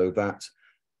also that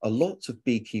a lot of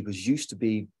beekeepers used to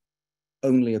be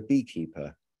only a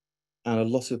beekeeper, and a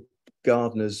lot of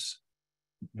gardeners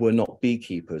were not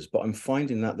beekeepers, but I'm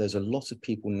finding that there's a lot of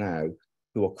people now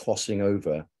who are crossing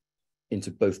over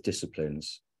into both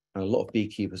disciplines, and a lot of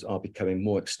beekeepers are becoming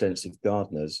more extensive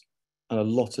gardeners, and a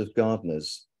lot of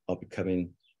gardeners are becoming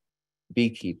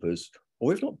beekeepers,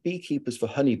 or if not beekeepers for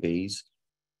honeybees,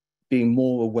 being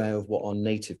more aware of what our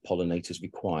native pollinators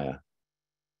require,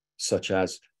 such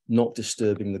as not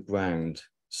disturbing the ground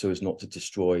so as not to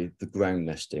destroy the ground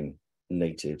nesting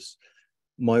natives.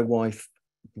 My wife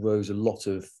grows a lot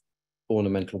of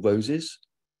ornamental roses,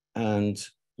 and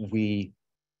we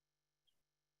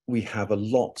have a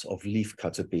lot of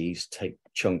leafcutter bees take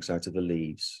chunks out of the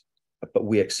leaves, but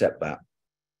we accept that.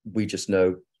 We just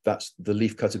know that's the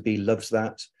leafcutter bee loves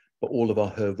that, but all of our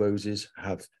herb roses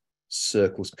have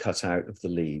circles cut out of the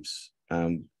leaves,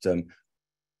 and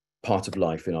part of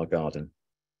life in our garden.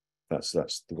 That's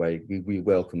the way we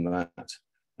welcome that,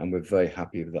 and we're very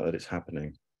happy with that it's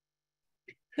happening.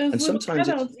 Those and little sometimes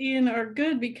cutouts, Ian, are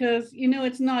good because, you know,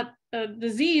 it's not a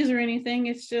disease or anything.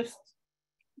 It's just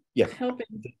helping.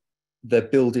 They're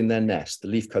building their nest. The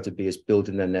leafcutter bee is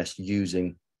building their nest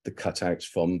using the cutouts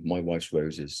from my wife's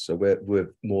roses. So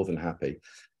we're more than happy.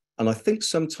 And I think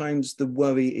sometimes the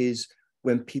worry is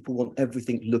when people want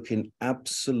everything looking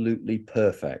absolutely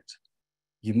perfect.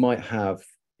 You might have,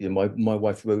 you know, my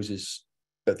wife's roses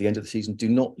at the end of the season do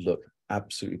not look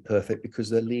absolutely perfect because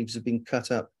their leaves have been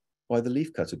cut up by the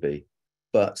leafcutter bee,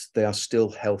 but they are still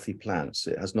healthy plants.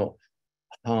 It has not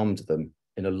harmed them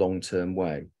in a long-term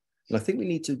way. And I think we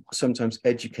need to sometimes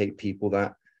educate people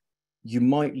that you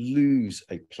might lose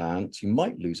a plant,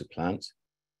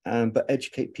 but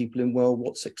educate people in, well,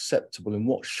 what's acceptable and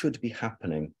what should be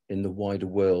happening in the wider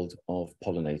world of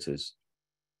pollinators,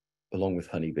 along with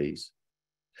honeybees.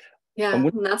 Yeah,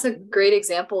 and that's a great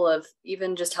example of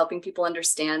even just helping people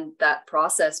understand that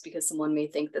process, because someone may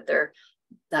think that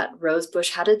that rose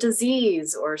bush had a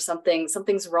disease or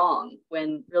something's wrong,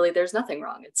 when really there's nothing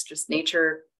wrong. It's just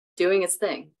nature doing its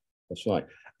thing. That's right.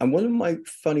 And one of my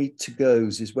funny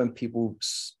to-goes is when people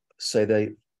say they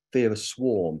fear a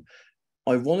swarm.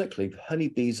 Ironically,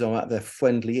 honeybees are at their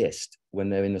friendliest when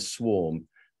they're in a swarm.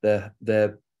 Their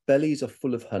bellies are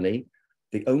full of honey.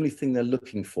 The only thing they're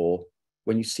looking for,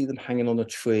 when you see them hanging on a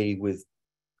tree with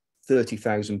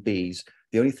 30,000 bees,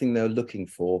 the only thing they're looking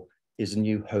for is a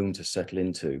new home to settle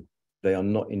into. They are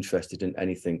not interested in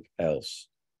anything else.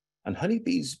 And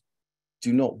honeybees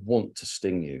do not want to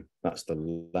sting you. That's the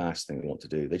last thing they want to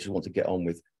do. They just want to get on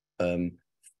with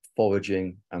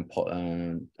foraging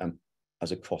and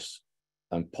as a cross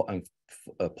and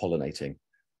pollinating.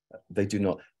 They do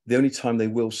not. The only time they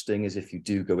will sting is if you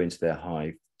do go into their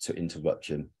hive to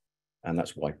interruption, and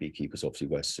that's why beekeepers obviously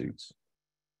wear suits.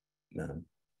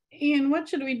 Ian, what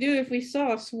should we do if we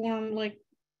saw a swarm like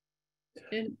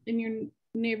in your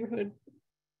neighborhood?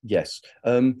 Yes.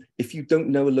 If you don't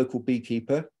know a local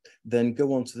beekeeper, then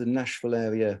go onto the Nashville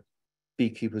Area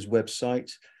Beekeepers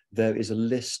website. There is a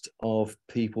list of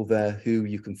people there who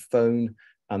you can phone,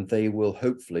 and they will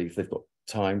hopefully, if they've got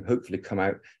time, hopefully come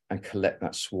out and collect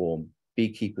that swarm.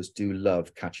 Beekeepers do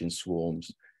love catching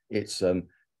swarms. It's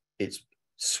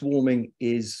Swarming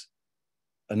is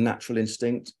a natural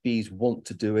instinct. Bees want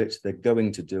to do it. They're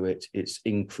going to do it. It's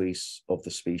increase of the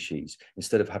species.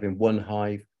 Instead of having one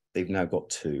hive, they've now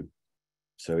got two.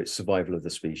 So it's survival of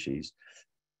the species.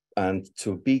 And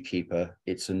to a beekeeper,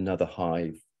 it's another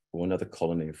hive or another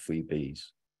colony of free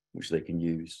bees, which they can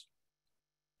use.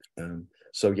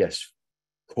 So yes,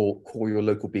 call your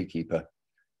local beekeeper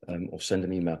or send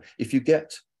an email. If you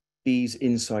get bees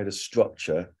inside a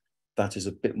structure, that is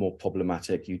a bit more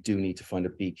problematic. You do need to find a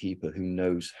beekeeper who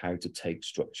knows how to take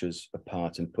structures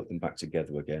apart and put them back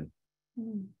together again.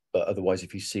 But otherwise,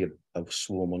 if you see a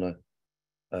swarm on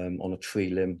a tree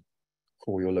limb,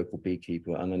 call your local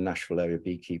beekeeper, and the Nashville Area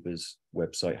Beekeepers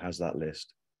website has that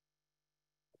list.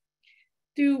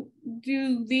 Do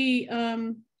the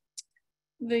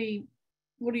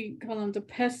what do you call them, the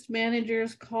pest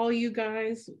managers call you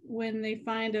guys when they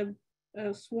find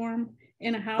a swarm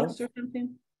in a house or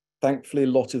something? Thankfully, a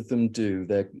lot of them do.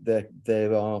 They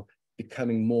are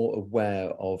becoming more aware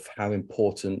of how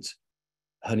important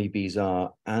honeybees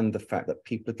are, and the fact that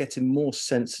people are getting more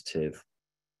sensitive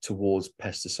towards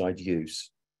pesticide use.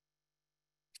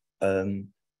 A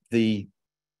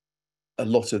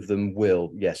lot of them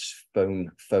will, yes,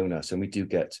 phone us, and we do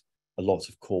get a lot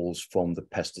of calls from the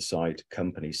pesticide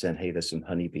company saying, hey, there's some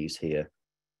honeybees here.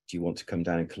 Do you want to come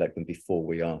down and collect them before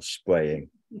we are spraying,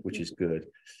 which is good.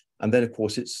 And then, of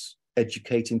course, it's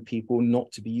educating people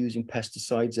not to be using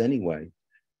pesticides anyway.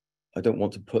 I don't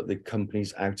want to put the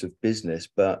companies out of business,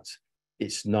 but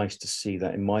it's nice to see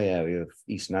that in my area of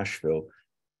East Nashville,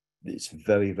 it's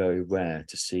very, very rare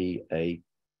to see a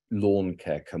lawn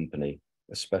care company,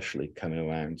 especially, coming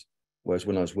around. Whereas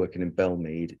when I was working in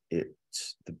Belmead,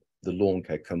 it's the lawn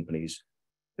care companies,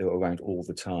 they were around all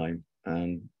the time,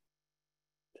 and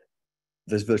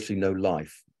there's virtually no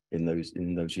life in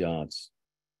those yards,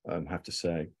 I have to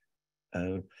say.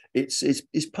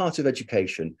 It's part of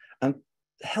education and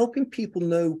helping people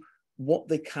know what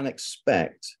they can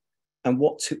expect and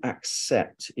what to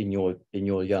accept in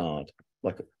your yard.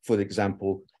 Like, for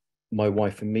example, my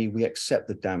wife and me, we accept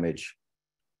the damage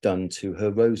done to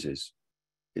her roses.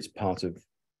 It's part of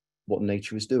what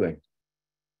nature is doing.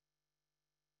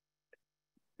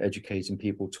 Educating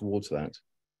people towards that.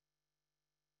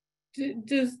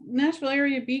 Does Nashville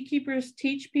Area Beekeepers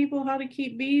teach people how to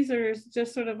keep bees, or is it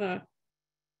just sort of a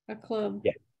club?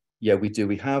 Yeah, we do.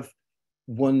 We have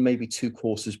one, maybe two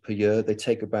courses per year. They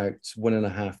take about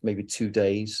 1.5, maybe 2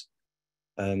 days.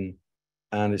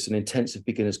 And it's an intensive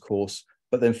beginners course.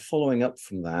 But then following up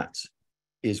from that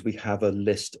is we have a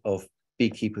list of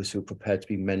beekeepers who are prepared to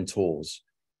be mentors,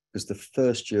 because the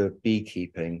first year of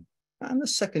beekeeping and the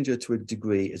second year to a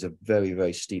degree is a very,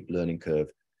 very steep learning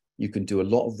curve. You can do a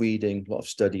lot of reading, a lot of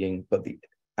studying, but the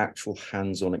actual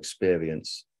hands-on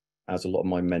experience, as a lot of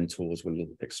my mentors will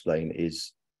explain,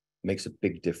 makes a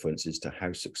big difference as to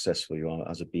how successful you are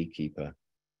as a beekeeper.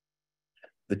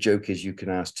 The joke is you can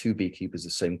ask 2 beekeepers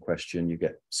the same question, you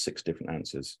get 6 different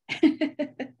answers.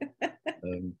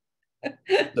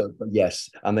 But yes,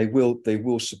 and they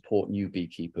will support new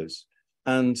beekeepers.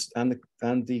 And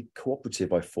the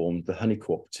cooperative I formed, the Honey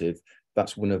Cooperative,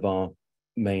 that's one of our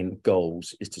main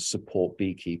goals, is to support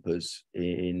beekeepers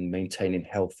in maintaining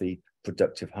healthy,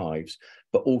 productive hives,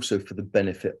 but also for the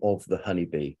benefit of the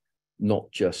honeybee,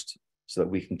 not just so that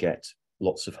we can get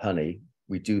lots of honey.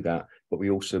 We do that, but we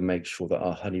also make sure that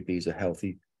our honeybees are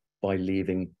healthy by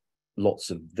leaving lots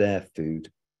of their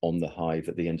food on the hive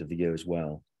at the end of the year as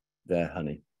well, their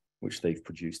honey, which they've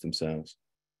produced themselves.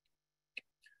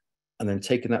 And then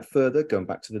taking that further, going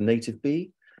back to the native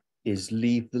bee, is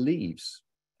leave the leaves.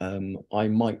 I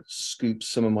might scoop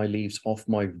some of my leaves off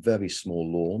my very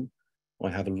small lawn. I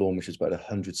have a lawn which is about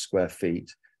 100 square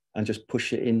feet, and just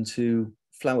push it into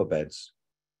flower beds.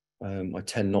 I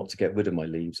tend not to get rid of my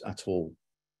leaves at all.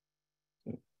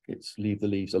 It's leave the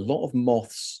leaves. A lot of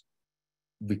moths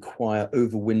require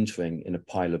overwintering in a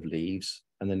pile of leaves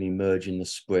and then emerge in the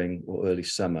spring or early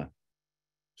summer.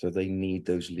 So they need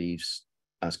those leaves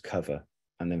as cover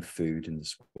and then food in the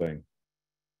spring.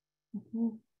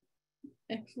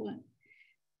 Excellent.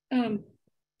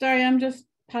 Sorry, I'm just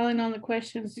piling on the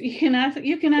questions. You can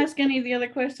ask any of the other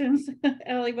questions,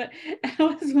 Ellie, but I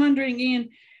was wondering, Ian,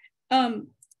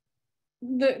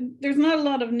 there's not a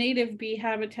lot of native bee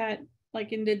habitat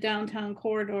like in the downtown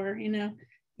corridor,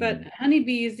 but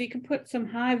honeybees, you can put some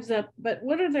hives up, but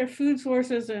what are their food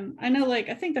sources? And I know,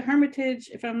 I think the Hermitage,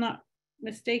 if I'm not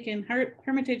mistaken,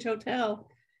 Hermitage Hotel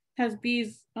has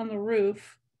bees on the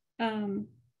roof.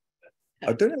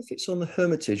 I don't know if it's on the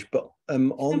Hermitage, but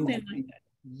on like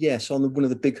yes, on one of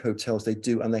the big hotels they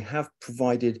do, and they have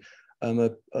provided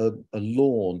a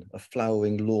lawn, a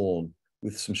flowering lawn,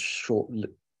 with some short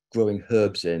growing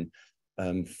herbs in,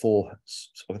 for,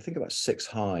 I think, about 6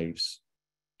 hives.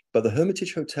 But the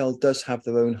Hermitage Hotel does have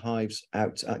their own hives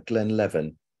out at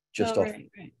Glenlevin, just off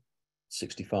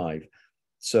 65.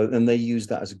 So, and they use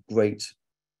that as a great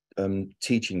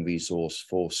teaching resource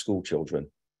for school children.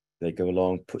 They go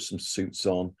along, put some suits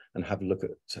on, and have a look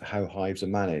at how hives are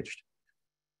managed.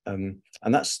 And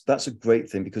that's a great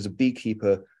thing, because a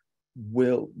beekeeper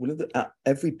will at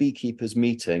every beekeepers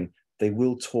meeting, they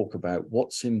will talk about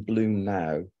what's in bloom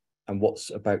now and what's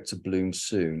about to bloom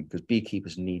soon, because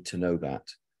beekeepers need to know that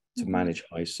to manage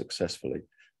hives successfully.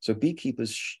 So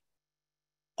beekeepers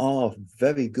are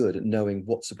very good at knowing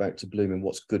what's about to bloom and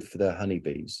what's good for their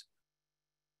honeybees.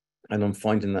 And I'm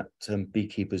finding that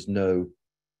beekeepers know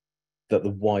that the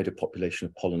wider population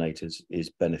of pollinators is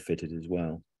benefited as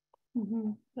well.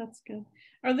 That's good.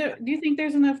 Do you think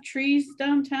there's enough trees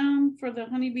downtown for the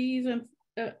honeybees and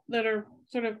that are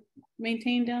sort of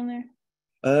maintained down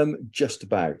there? Just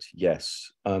about,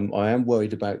 yes. I am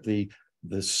worried about the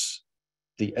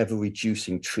ever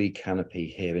reducing tree canopy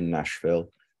here in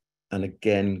Nashville. And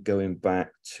again, going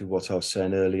back to what I was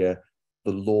saying earlier,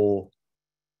 the law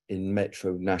in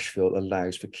Metro Nashville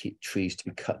allows for trees to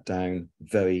be cut down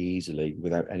very easily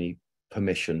without any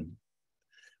permission.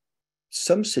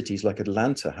 Some cities like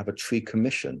Atlanta have a tree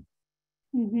commission,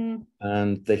 and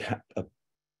a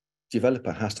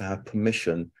developer has to have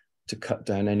permission to cut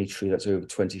down any tree that's over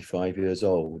 25 years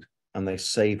old, and they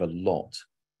save a lot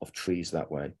of trees that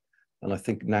way. And I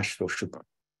think Nashville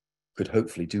could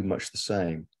hopefully do much the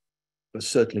same. But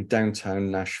certainly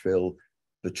downtown Nashville,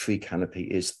 the tree canopy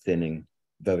is thinning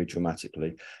very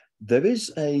dramatically. There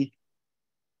is a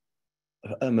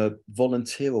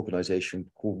volunteer organization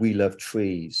called We Love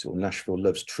Trees, or Nashville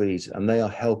Loves Trees, and they are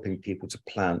helping people to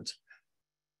plant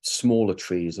smaller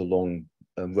trees along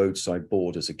roadside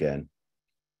borders again,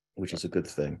 which is a good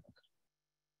thing.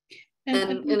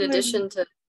 And in addition to,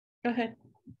 go ahead.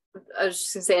 I was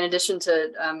just gonna say, in addition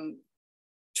to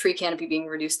tree canopy being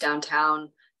reduced downtown,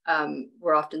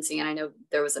 we're often seeing, and I know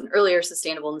there was an earlier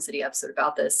Sustainable in the City episode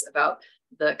about this, about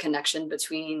the connection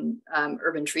between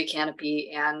urban tree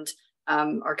canopy and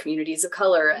our communities of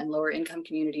color and lower income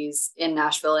communities in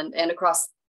Nashville and across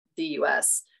the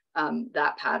US,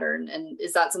 that pattern. And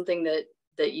is that something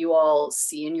that you all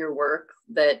see in your work,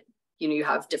 that you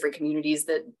have different communities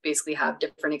that basically have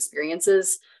different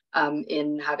experiences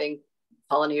in having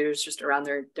pollinators just around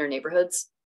their neighborhoods?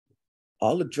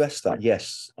 I'll address that.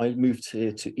 Yes, I moved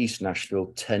here to East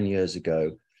Nashville 10 years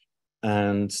ago,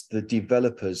 and the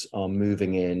developers are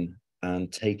moving in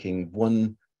and taking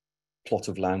one plot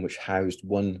of land which housed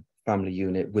one family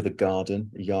unit with a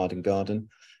garden, a yard and garden,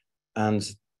 and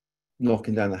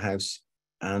knocking down the house,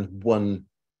 and one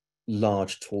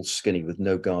large, tall, skinny with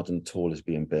no garden at all is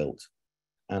being built.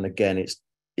 And again,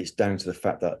 it's down to the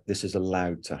fact that this is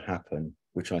allowed to happen,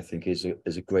 which I think is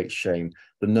a great shame.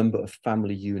 The number of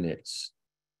family units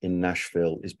in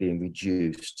Nashville is being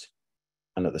reduced,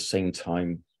 and at the same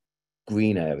time,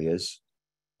 green areas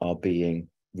are being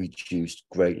reduced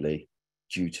greatly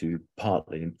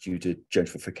partly due to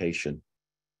gentrification.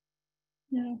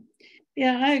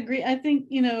 Yeah, I agree. I think,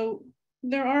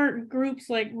 there are groups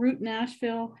like Root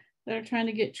Nashville that are trying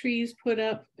to get trees put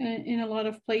up in a lot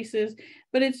of places,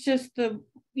 but it's just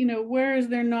where is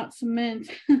there not cement?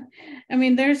 I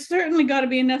mean, there's certainly got to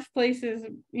be enough places.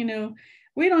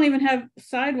 We don't even have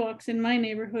sidewalks in my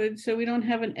neighborhood, so we don't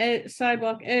have an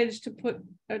sidewalk edge to put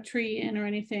a tree in or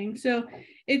anything. So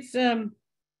it's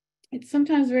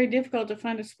sometimes very difficult to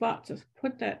find a spot to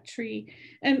put that tree.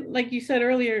 And like you said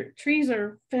earlier, trees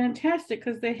are fantastic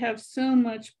because they have so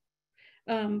much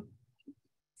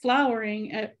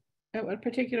flowering at a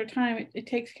particular time. It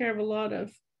takes care of a lot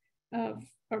of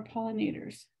our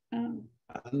pollinators.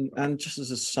 And just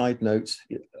as a side note,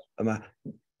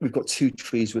 we've got 2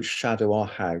 trees which shadow our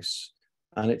house,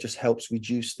 and it just helps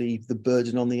reduce the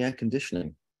burden on the air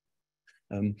conditioning.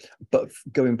 But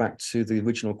going back to the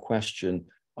original question,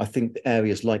 I think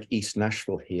areas like East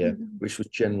Nashville here, which was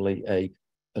generally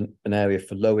an area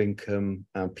for low income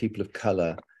and people of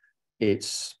color,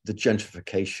 it's the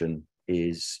gentrification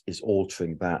is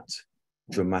altering that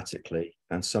dramatically,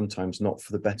 and sometimes not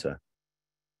for the better.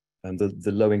 And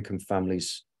the low income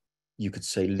families, you could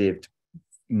say, lived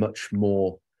much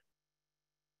more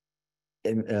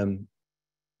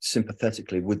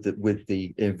sympathetically with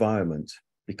the environment,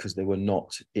 because they were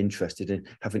not interested in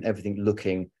having everything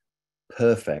looking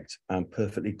perfect and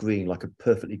perfectly green, like a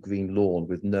perfectly green lawn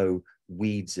with no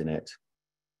weeds in it.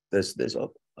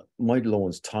 My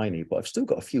lawn's tiny, but I've still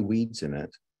got a few weeds in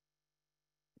it.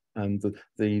 And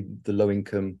the low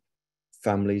income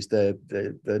families, they're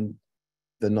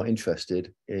they're not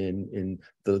interested in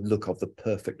the look of the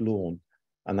perfect lawn.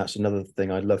 And that's another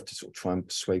thing I'd love to sort of try and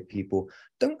persuade people.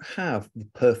 Don't have the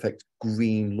perfect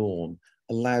green lawn.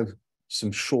 Allow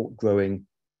some short growing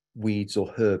weeds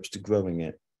or herbs to growing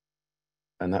it.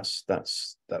 And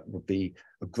that would be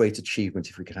a great achievement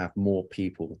if we could have more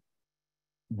people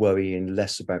worrying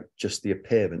less about just the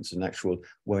appearance and actual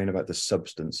worrying about the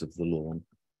substance of the lawn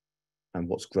and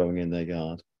what's growing in their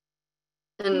yard.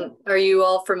 And are you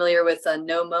all familiar with a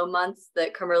No Mow month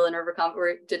that Cumberland River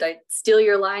or did I steal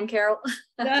your line, Carol?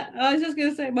 I was just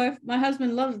gonna say my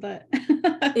husband loves that.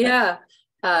 Yeah,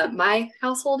 my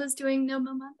household is doing No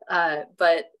Mow month,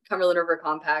 but Cumberland River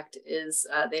Compact is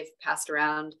they've passed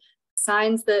around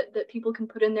signs that people can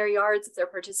put in their yards if they're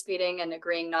participating and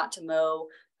agreeing not to mow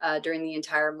during the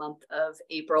entire month of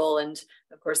April. And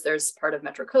of course, there's part of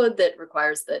Metro Code that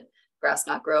requires that grass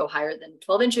not grow higher than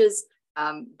 12 inches.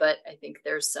 But I think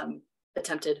there's some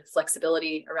attempted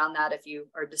flexibility around that if you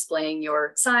are displaying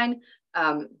your sign.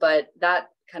 But that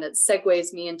kind of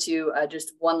segues me into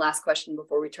just one last question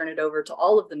before we turn it over to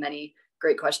all of the many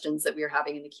great questions that we are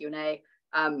having in the Q&A.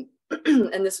 And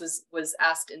this was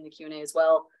asked in the Q&A as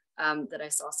well, that I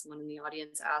saw someone in the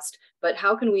audience asked, but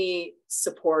how can we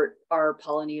support our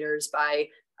pollinators by,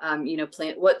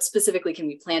 what specifically can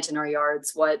we plant in our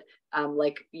yards? What,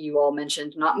 like you all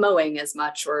mentioned, not mowing as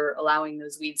much or allowing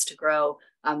those weeds to grow.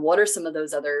 What are some of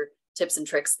those other tips and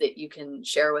tricks that you can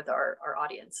share with our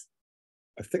audience?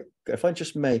 I think, if I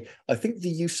just may, I think the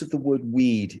use of the word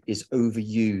weed is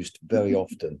overused very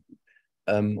often.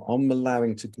 I'm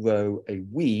allowing to grow a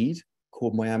weed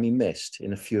called Miami Mist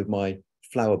in a few of my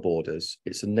flower borders.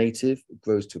 It's a native, it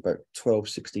grows to about 12,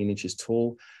 16 inches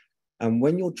tall. And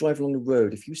when you're driving along the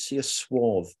road, if you see a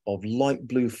swath of light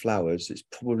blue flowers, it's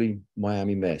probably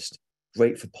Miami Mist.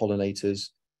 Great for pollinators.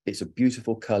 It's a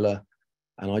beautiful color.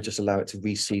 And I just allow it to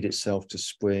reseed itself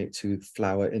to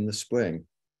flower in the spring.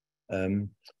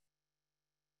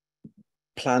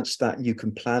 Plants that you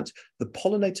can plant. The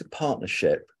Pollinator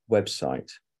Partnership website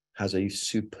has a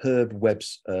superb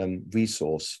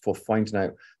resource for finding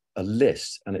out a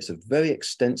list, and it's a very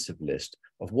extensive list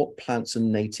of what plants are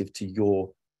native to your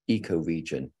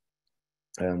ecoregion.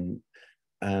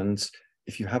 And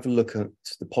if you have a look at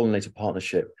the Pollinator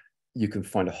Partnership, you can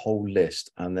find a whole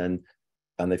list, and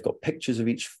they've got pictures of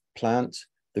each plant,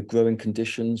 the growing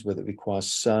conditions, whether it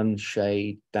requires sun,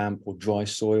 shade, damp or dry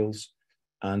soils,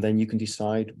 and then you can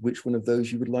decide which one of those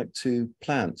you would like to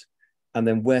plant, and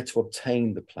then where to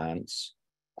obtain the plants.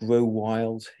 Grow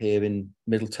Wild here in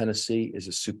Middle Tennessee is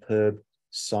a superb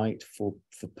site for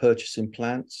purchasing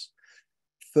plants.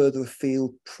 Further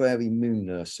afield, Prairie Moon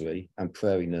Nursery and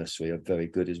Prairie Nursery are very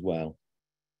good as well.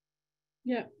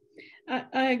 Yeah,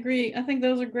 I agree. I think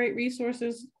those are great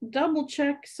resources. Double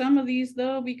check some of these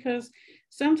though, because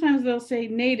sometimes they'll say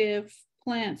native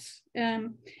plants,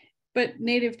 but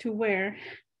native to where?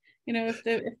 You know,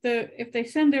 if they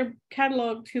send their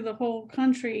catalog to the whole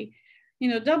country, you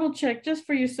know, double check just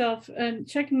for yourself, and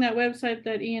checking that website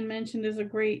that Ian mentioned is a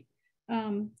great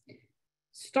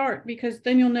start, because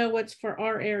then you'll know what's for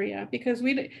our area, because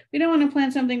we don't want to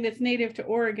plant something that's native to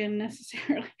Oregon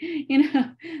necessarily, you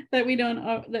know, that we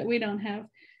don't have.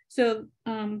 So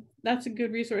that's a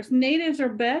good resource. Natives are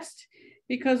best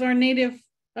because our native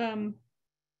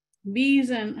bees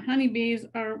and honeybees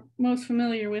are most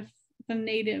familiar with the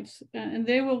natives, and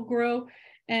they will grow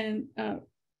and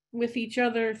with each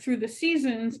other through the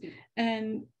seasons,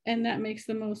 and that makes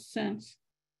the most sense.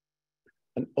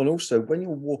 And also, when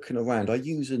you're walking around, I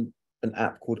use an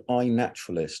app called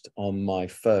iNaturalist on my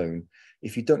phone.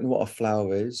 If you don't know what a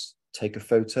flower is, take a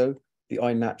photo. The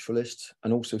iNaturalist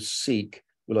and also Seek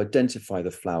will identify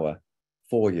the flower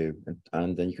for you,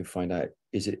 and then you can find out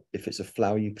if it's a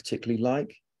flower you particularly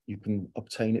like, you can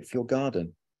obtain it for your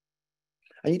garden.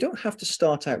 And you don't have to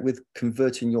start out with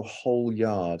converting your whole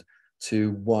yard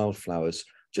to wildflowers.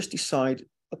 Just decide,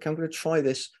 okay, I'm going to try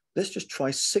this. Let's just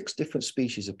try 6 different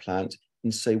species of plant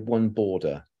in, say, 1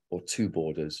 border or 2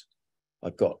 borders.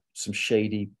 I've got some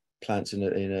shady plants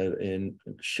in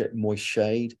moist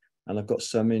shade, and I've got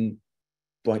some in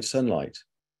bright sunlight.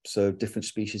 So different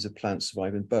species of plants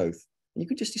survive in both. And you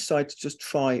can just decide to just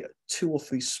try 2 or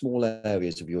 3 small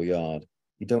areas of your yard.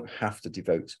 You don't have to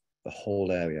devote the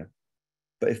whole area.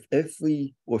 But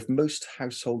if most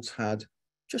households had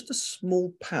just a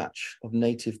small patch of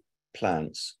native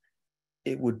plants,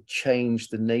 it would change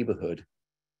the neighborhood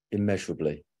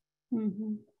immeasurably.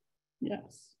 Mm-hmm.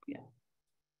 Yes, yeah.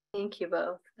 Thank you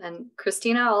both. And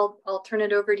Christina, I'll turn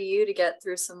it over to you to get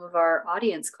through some of our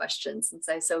audience questions, since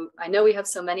I know we have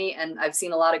so many, and I've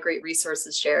seen a lot of great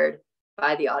resources shared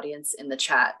by the audience in the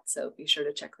chat. So be sure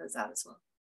to check those out as well.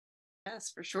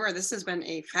 Yes, for sure. This has been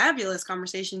a fabulous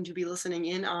conversation to be listening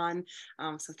in on.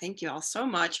 So thank you all so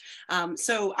much.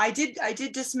 So I did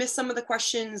dismiss some of the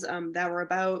questions that were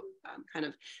about kind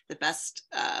of the best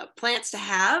plants to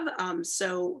have.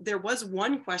 So there was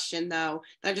one question though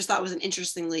that I just thought was an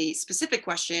interestingly specific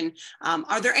question.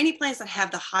 Are there any plants that have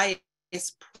the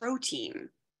highest protein?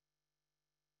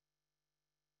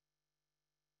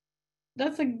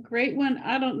 That's a great one.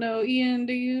 I don't know. Ian,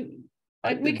 do you?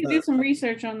 We could do some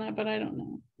research on that, but I don't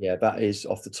know. Yeah, that is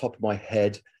off the top of my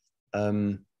head.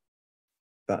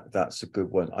 That's a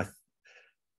good one.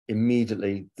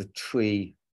 Immediately the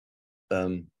tree,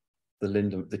 the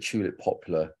linden, the tulip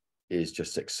poplar is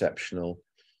just exceptional.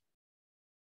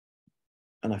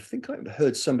 And I think I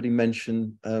heard somebody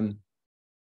mention the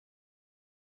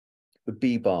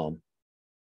bee balm,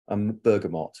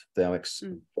 bergamot. They are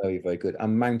very, very good.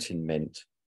 And mountain mint.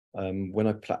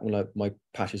 My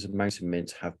patches of mountain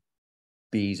mint have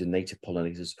bees and native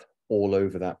pollinators all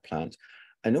over that plant.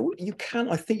 And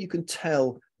I think you can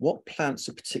tell what plants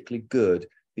are particularly good,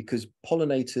 because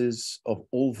pollinators of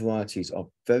all varieties are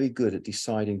very good at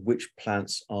deciding which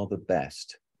plants are the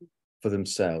best for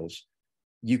themselves.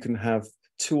 You can have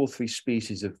 2 or 3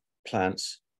 species of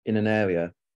plants in an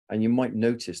area, and you might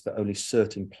notice that only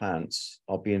certain plants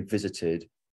are being visited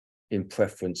in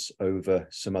preference over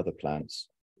some other plants.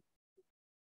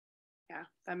 Yeah,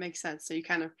 that makes sense. So you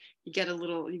get a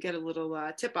little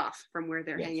tip off from where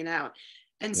they're hanging out.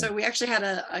 And so we actually had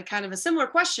a kind of a similar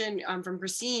question from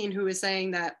Christine, who was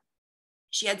saying that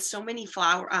she had so many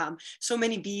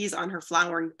bees on her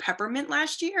flowering peppermint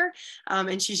last year.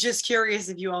 And she's just curious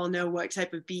if you all know what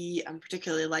type of bee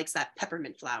particularly likes that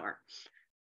peppermint flower.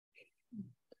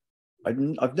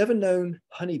 I've never known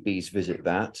honeybees visit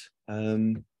that,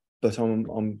 but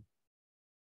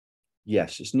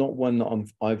yes, it's not one that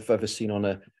I've ever seen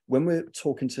when we're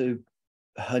talking to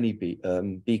honeybee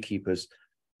beekeepers,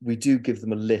 we do give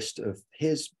them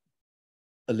here's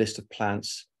a list of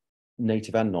plants,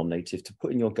 native and non-native, to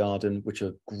put in your garden, which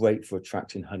are great for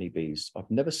attracting honeybees. I've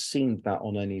never seen that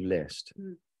on any list.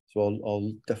 So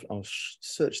I'll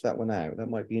search that one out. That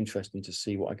might be interesting to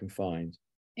see what I can find.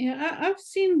 Yeah, I've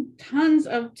seen tons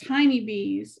of tiny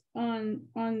bees on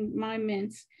my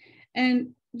mints.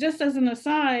 And just as an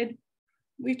aside,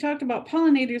 we've talked about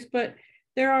pollinators, but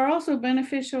there are also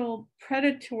beneficial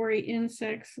predatory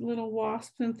insects, little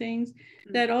wasps and things,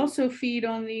 that also feed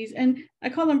on these. And I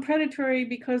call them predatory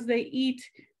because they eat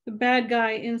the bad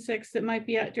guy insects that might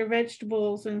be at your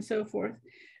vegetables and so forth.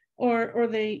 Or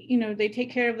they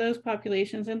take care of those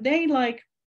populations. And they like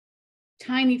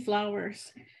tiny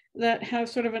flowers that have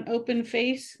sort of an open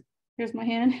face. Here's my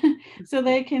hand. So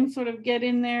they can sort of get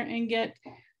in there and get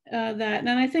that. And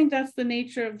I think that's the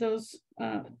nature of those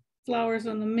flowers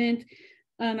on the mint.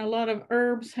 And a lot of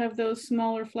herbs have those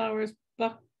smaller flowers,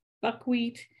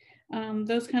 buckwheat,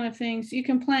 those kind of things. You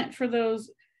can plant for those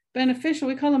beneficial.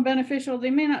 We call them beneficial. They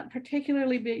may not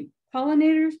particularly be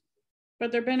pollinators,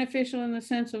 but they're beneficial in the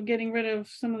sense of getting rid of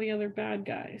some of the other bad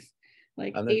guys,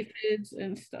 like aphids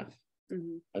and stuff.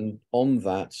 And on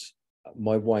that,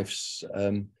 my wife's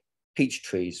peach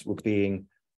trees were being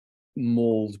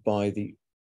mauled by the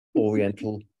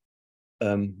oriental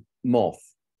moth.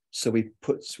 So we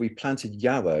planted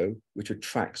yarrow, which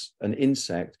attracts an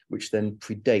insect, which then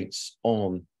predates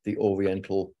on the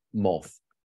oriental moth.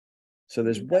 So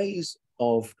there's ways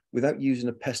of, without using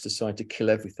a pesticide to kill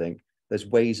everything, there's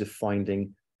ways of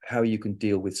finding how you can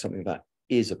deal with something that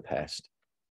is a pest.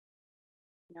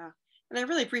 Yeah. And I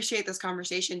really appreciate this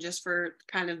conversation just for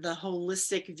kind of the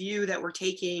holistic view that we're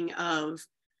taking of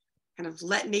kind of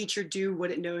let nature do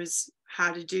what it knows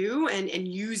how to do, and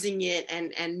using it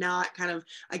and not kind of,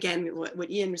 again, what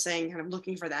Ian was saying, kind of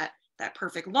looking for that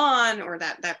perfect lawn or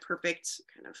that perfect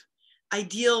kind of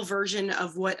ideal version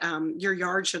of what your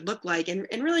yard should look like, and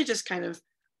really just kind of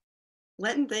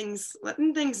letting things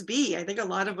be. I think a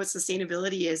lot of what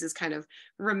sustainability is kind of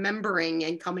remembering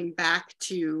and coming back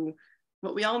to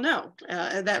what we all know,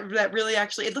 that really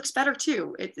actually, it looks better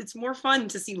too. It's more fun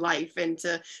to see life and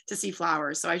to see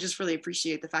flowers. So I just really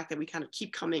appreciate the fact that we kind of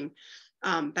keep coming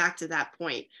back to that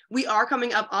point. We are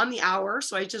coming up on the hour,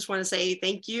 so I just want to say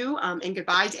thank you and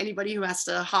goodbye to anybody who has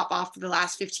to hop off for the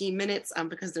last 15 minutes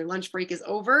because their lunch break is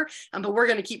over. But we're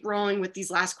going to keep rolling with these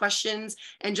last questions.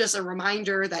 And just a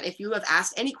reminder that if you have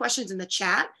asked any questions in the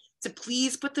chat, to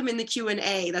please put them in the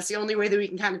Q&A. That's the only way that we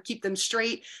can kind of keep them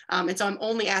straight. And so I'm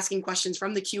only asking questions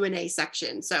from the Q&A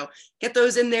section. So get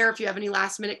those in there if you have any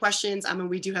last minute questions. And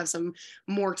we do have some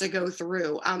more to go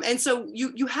through. And so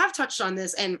you have touched on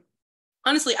this, and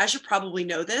honestly, I should probably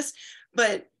know this,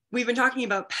 but we've been talking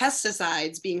about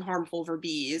pesticides being harmful for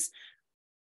bees.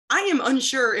 I am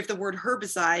unsure if the word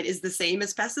herbicide is the same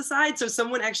as pesticide. So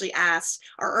someone actually asked,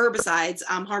 are herbicides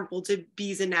harmful to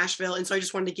bees in Nashville? And so I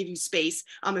just wanted to give you space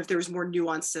if there was more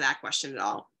nuance to that question at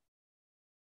all.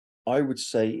 I would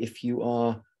say if you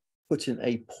are putting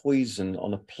a poison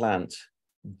on a plant,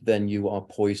 then you are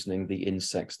poisoning the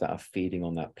insects that are feeding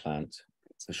on that plant,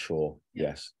 for sure.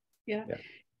 Yes. Yeah.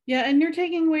 Yeah. And you're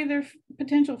taking away their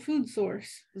potential food source.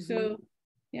 Mm-hmm. So,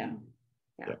 yeah.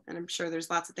 Yeah, and I'm sure there's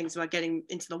lots of things about getting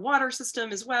into the water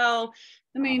system as well.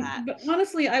 I mean, but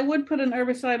honestly, I would put an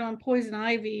herbicide on poison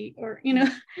ivy or, you know,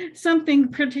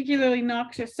 something particularly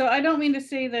noxious. So I don't mean to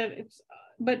say that it's,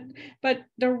 but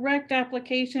direct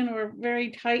application or very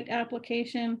tight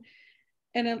application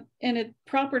and a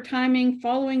proper timing,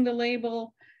 following the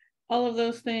label, all of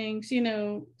those things, you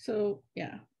know, so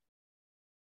yeah.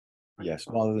 Yes,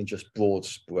 rather than just broad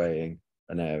spraying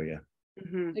an area.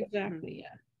 Mm-hmm. Exactly,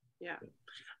 yeah.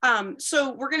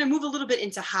 So we're going to move a little bit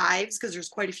into hives because there's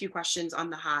quite a few questions on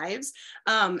the hives.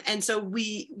 And so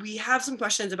we have some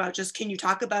questions about just, can you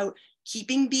talk about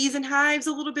keeping bees in hives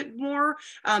a little bit more?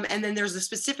 And then there's a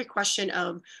specific question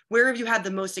of where have you had the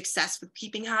most success with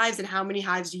keeping hives and how many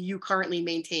hives do you currently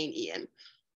maintain, Ian?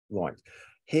 Right.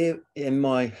 Here in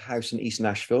my house in East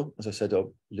Nashville, as I said, I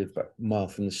live about a mile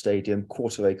from the stadium,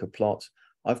 1/4 acre plot.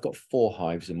 I've got 4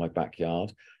 hives in my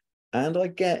backyard and I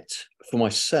get for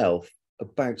myself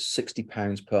about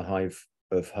 £60 per hive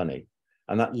of honey.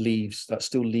 And that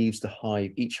still leaves the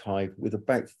hive, each hive with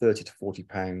about 30 to 40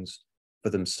 pounds for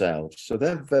themselves. So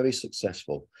they're very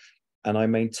successful. And I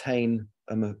maintain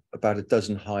about a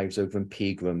dozen hives over in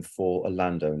Pegram for a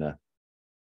landowner.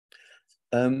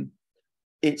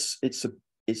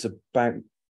 It's about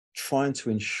trying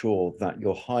to ensure that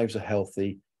your hives are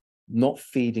healthy, not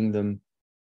feeding them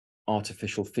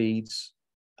artificial feeds,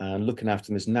 and looking after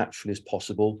them as naturally as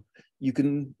possible. You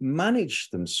can manage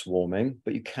them swarming,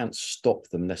 but you can't stop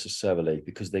them necessarily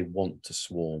because they want to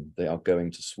swarm. They are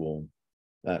going to swarm.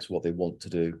 That's what they want to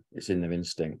do. It's in their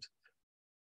instinct.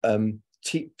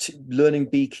 Learning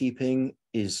beekeeping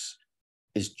is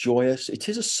joyous. It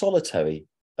is a solitary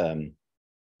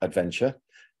adventure.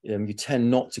 You tend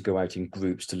not to go out in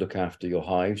groups to look after your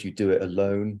hives. You do it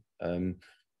alone.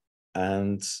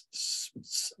 And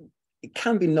it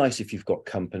can be nice if you've got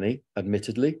company,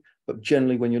 admittedly, but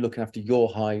generally when you're looking after your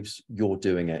hives, you're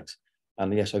doing it.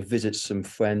 And yes, I visit some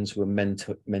friends who are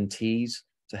mentees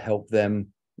to help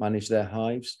them manage their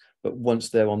hives. But once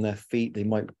they're on their feet, they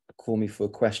might call me for a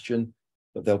question,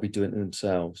 but they'll be doing it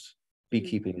themselves.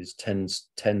 Beekeeping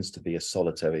tends to be a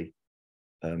solitary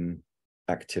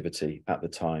activity at the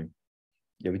time.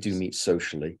 Yeah, we do meet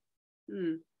socially.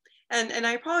 And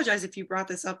I apologize if you brought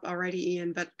this up already,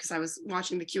 Ian, but because I was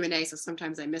watching the Q&A, so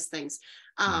sometimes I miss things.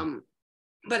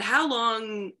 But how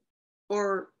long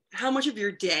or how much of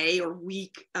your day or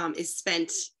week is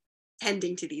spent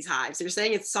tending to these hives? You're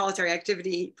saying it's solitary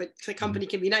activity, but the company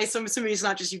can be nice. So I'm assuming it's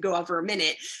not just you go out for a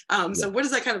minute. So what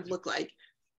does that kind of look like?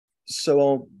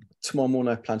 So tomorrow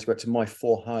morning, I plan to go out to my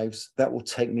 4 hives. That will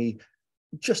take me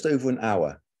just over an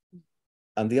hour.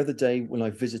 And the other day when I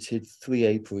visited 3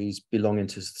 apiaries belonging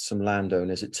to some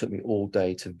landowners, it took me all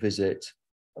day to visit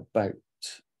about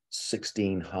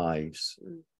 16 hives.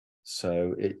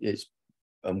 So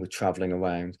we're traveling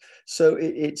around. So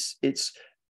it's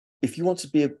if you want to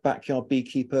be a backyard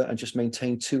beekeeper and just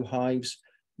maintain 2 hives,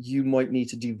 you might need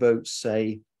to devote,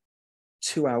 say,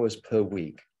 2 hours per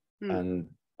week. And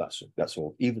that's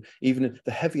all. Even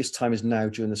the heaviest time is now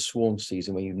during the swarm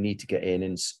season, when you need to get in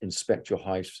and inspect your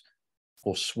hives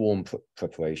for swarm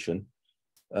preparation.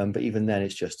 But even then,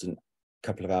 it's just a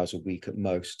couple of hours a week at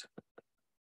most.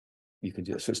 You can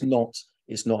do it. So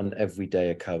it's not an everyday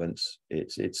occurrence.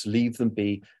 It's leave them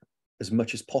be as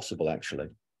much as possible, actually.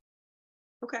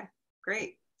 Okay,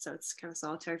 great. So it's kind of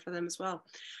solitary for them as well.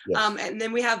 Yes. And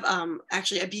then we have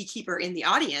actually a beekeeper in the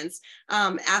audience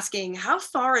asking, how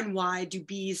far and wide do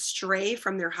bees stray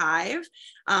from their hive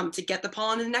to get the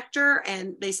pollen and nectar?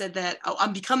 And they said that,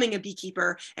 I'm becoming a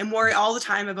beekeeper and worry all the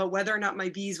time about whether or not my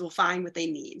bees will find what they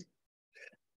need.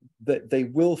 That they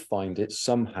will find it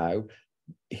somehow.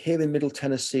 Here in Middle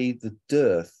Tennessee, the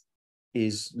dearth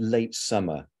is late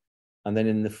summer. And then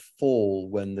in the fall,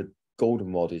 when the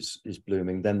goldenrod is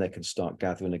blooming, then they can start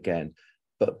gathering again.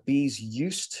 But bees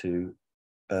used to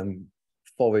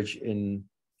forage in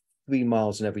 3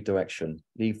 miles in every direction,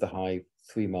 leave the hive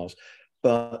 3 miles.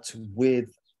 But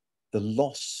with the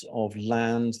loss of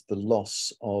land, the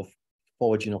loss of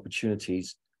foraging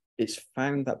opportunities, it's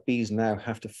found that bees now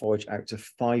have to forage out to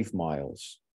 5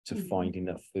 miles to find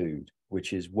enough food,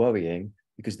 which is worrying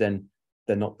because then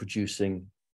they're not producing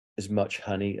as much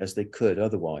honey as they could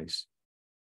otherwise.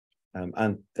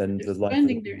 And then They're the life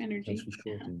spending their energy.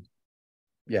 shortened.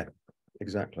 Yeah,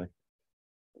 exactly.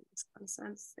 Makes a lot of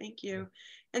sense. Thank you.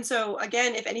 And so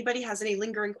again, if anybody has any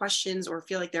lingering questions or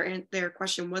feel like their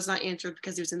question was not answered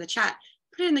because it was in the chat,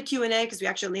 put it in the Q&A, because we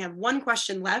actually only have one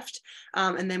question left,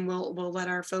 and then we'll let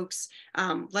our folks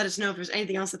let us know if there's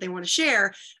anything else that they want to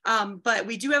share. But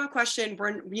we do have a question.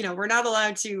 We're not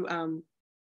allowed to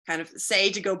kind of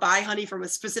say to go buy honey from a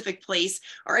specific place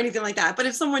or anything like that. But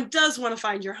if someone does want to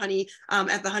find your honey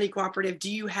at the Honey Cooperative,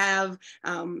 do you have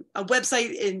a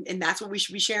website and that's what we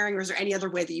should be sharing, or is there any other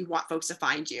way that you want folks to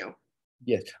find you?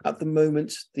 Yes, at the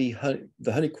moment, the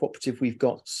Honey Cooperative, we've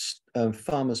got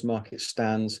farmers market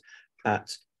stands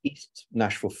at East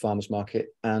Nashville Farmers Market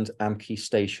and Amkey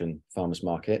Station Farmers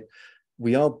Market.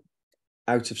 We are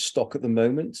out of stock at the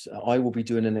moment. I will be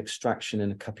doing an extraction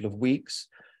in a couple of weeks,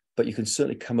 but you can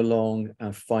certainly come along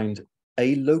and find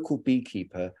a local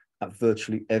beekeeper at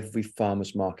virtually every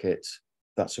farmers market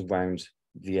that's around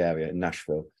the area in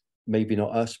Nashville. Maybe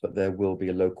not us, but there will be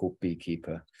a local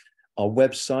beekeeper. Our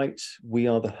website, we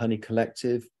are the Honey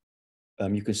Collective.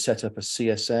 You can set up a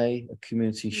CSA, a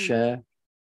community share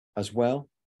as well,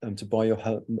 to buy your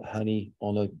honey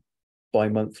on a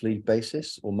bi-monthly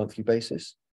basis or monthly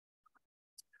basis.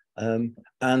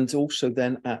 And also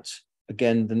then at,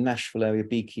 again, the Nashville Area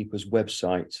Beekeepers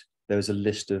website, there is a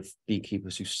list of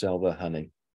beekeepers who sell their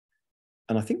honey.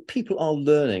 And I think people are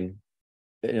learning,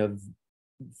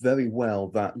 very well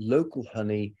that local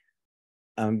honey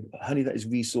and honey that is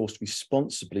resourced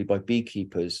responsibly by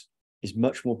beekeepers is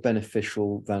much more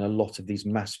beneficial than a lot of these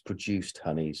mass-produced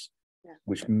honeys,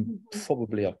 which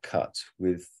probably are cut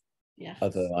with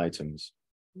other items.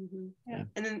 And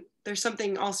then there's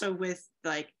something also with,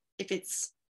 like, if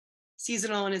it's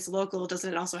seasonal and it's local,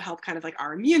 doesn't it also help kind of like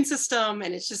our immune system?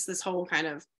 And it's just this whole kind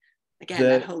of, again,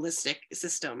 that holistic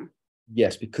system.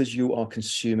 Yes, because you are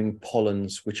consuming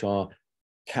pollens which are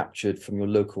captured from your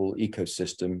local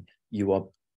ecosystem, you are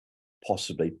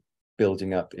possibly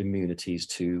building up immunities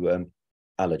to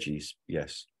allergies.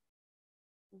 Yes.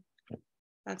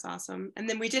 That's awesome. And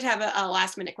then we did have a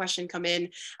last minute question come in.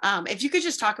 If you could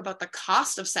just talk about the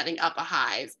cost of setting up a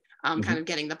hive, kind of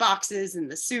getting the boxes and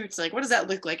the suits, like what does that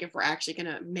look like if we're actually going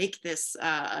to make this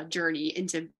journey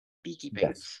into beekeeping?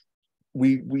 Yes.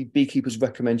 We beekeepers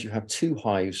recommend you have 2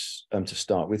 hives to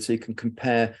start with, so you can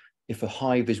compare if a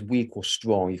hive is weak or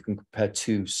strong. You can compare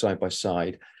 2 side by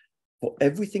side. For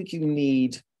everything you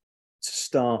need to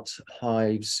start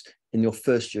hives in your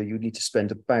first year, you need to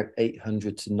spend about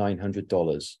 $800 to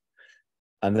 $900,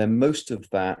 and then most of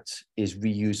that is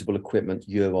reusable equipment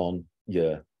year on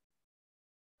year.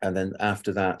 And then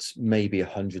after that, maybe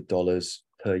 $100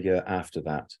 per year after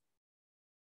that.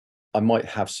 I might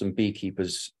have some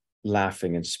beekeepers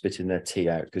laughing and spitting their tea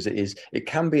out because it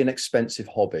can be an expensive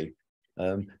hobby.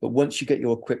 But once you get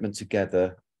your equipment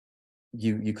together,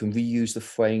 you can reuse the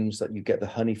frames that you get the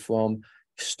honey from,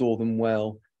 store them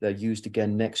well. They're used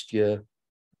again next year.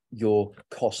 Your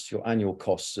annual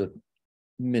costs are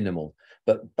minimal,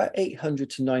 but about $800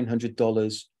 to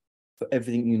 $900 for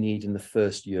everything you need in the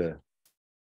first year.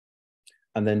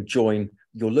 And then join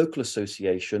your local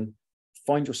association,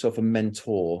 find yourself a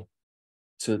mentor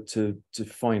to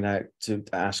find out, to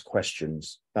ask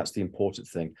questions. That's the important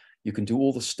thing. You can do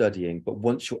all the studying, but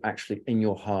once you're actually in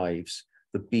your hives,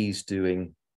 the bees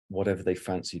doing whatever they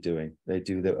fancy doing, they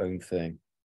do their own thing.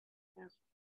 Yeah.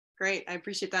 Great, I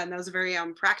appreciate that. And that was a very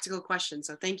practical question.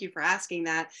 So thank you for asking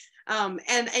that.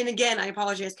 And again, I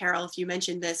apologize, Carol, if you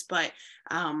mentioned this, but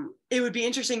it would be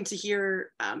interesting to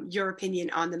hear your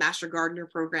opinion on the Master Gardener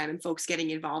program and folks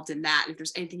getting involved in that. If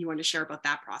there's anything you want to share about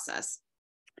that process.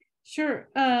 Sure.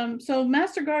 So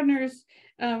Master Gardeners,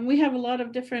 we have a lot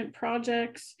of different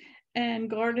projects and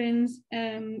gardens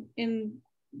in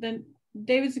the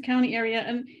Davidson County area,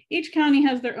 and each county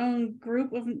has their own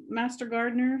group of Master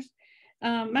Gardeners.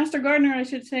 Master Gardener, I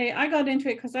should say, I got into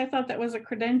it because I thought that was a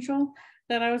credential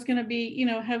that I was going to be,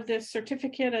 have this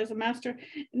certificate as a master.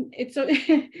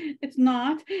 It's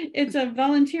not. It's a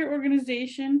volunteer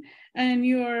organization, and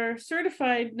you are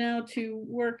certified now to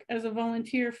work as a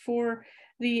volunteer for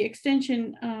the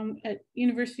extension at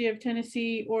University of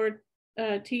Tennessee or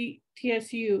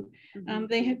TSU.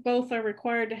 They both are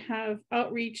required to have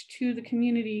outreach to the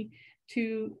community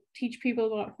to teach people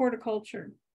about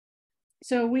horticulture.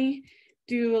 So we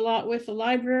do a lot with the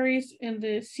libraries and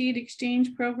the seed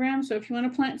exchange program. So if you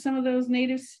want to plant some of those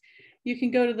natives, you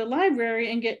can go to the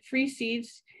library and get free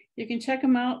seeds. You can check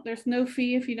them out. There's no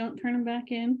fee if you don't turn them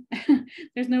back in.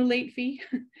 There's no late fee.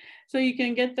 So you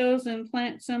can get those and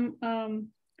plant some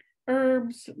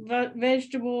herbs,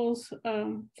 vegetables,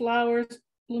 flowers,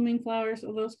 blooming flowers,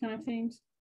 all those kind of things.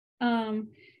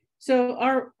 So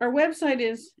our website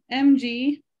is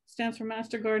MG, stands for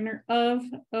Master Gardener of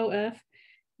OF,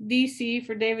 DC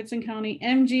for Davidson County,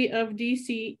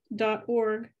 mgofdc.org.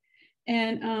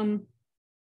 And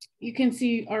you can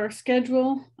see our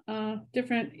schedule,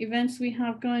 different events we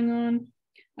have going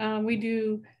on. We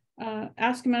do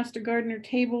Ask a Master Gardener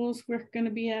tables. We're going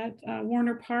to be at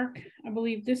Warner Park, I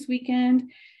believe, this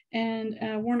weekend.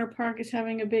 And Warner Park is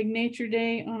having a big nature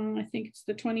day on, I think it's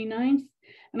the 29th.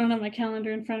 I don't have my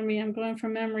calendar in front of me. I'm going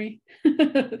from memory.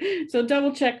 So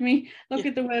double check me, look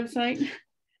at the website.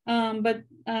 But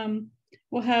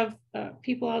we'll have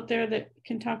people out there that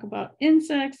can talk about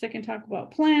insects, that can talk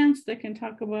about plants, that can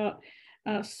talk about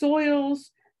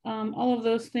soils, all of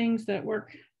those things that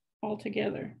work all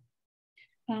together.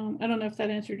 I don't know if that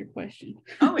answered your question.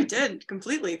 Oh, it did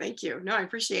completely. Thank you. No, I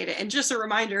appreciate it. And just a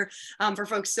reminder for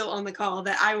folks still on the call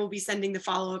that I will be sending the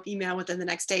follow-up email within the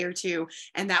next day or two,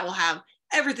 and that will have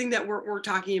everything that we're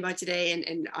talking about today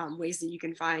and ways that you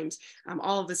can find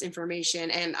all of this information.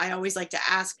 And I always like to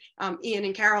ask Ian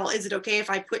and Carol, is it okay if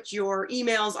I put your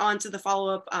emails onto the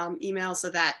follow-up email so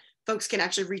that folks can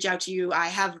actually reach out to you? I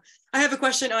have a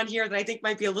question on here that I think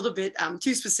might be a little bit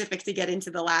too specific to get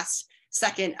into the last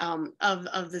second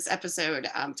of this episode,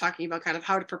 talking about kind of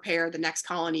how to prepare the next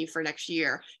colony for next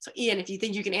year. So Ian, if you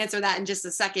think you can answer that in just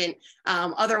a second,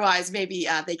 otherwise maybe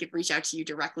they could reach out to you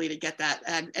directly to get that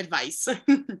advice.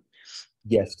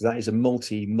 Yes, that is a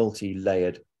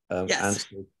multi-layered yes.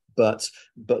 answer. But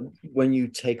when you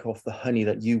take off the honey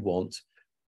that you want,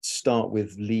 start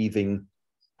with leaving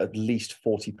at least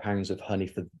 40 pounds of honey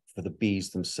for the bees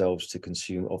themselves to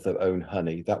consume of their own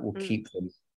honey. That will keep them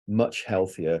much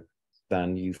healthier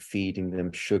than you feeding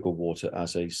them sugar water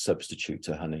as a substitute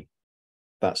to honey.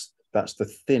 That's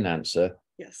the thin answer.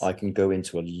 Yes. I can go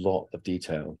into a lot of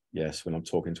detail, yes, when I'm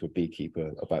talking to a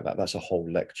beekeeper about that. That's a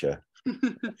whole lecture.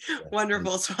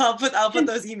 Wonderful. So I'll put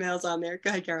those emails on there. Go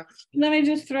ahead, Carol. Let me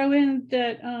just throw in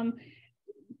that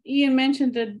Ian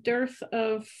mentioned the dearth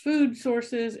of food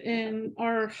sources in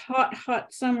our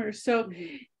hot summers. So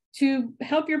to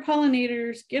help your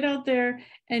pollinators get out there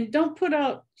and don't put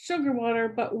out sugar water,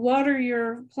 but water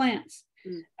your plants.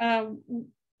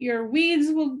 Your weeds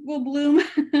will bloom,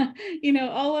 you know,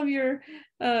 all of your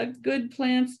good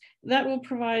plants, that will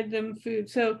provide them food.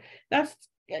 So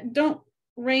don't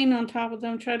rain on top of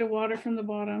them, try to water from the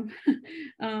bottom.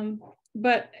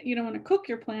 But you don't want to cook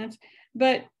your plants,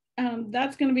 but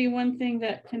that's going to be one thing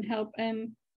that can help.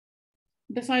 And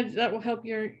besides, that will help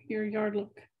your yard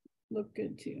look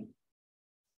good too.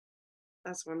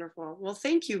 That's wonderful. Well,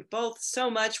 thank you both so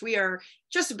much. We are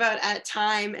just about at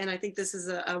time, and I think this is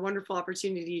a wonderful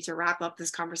opportunity to wrap up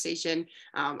this conversation.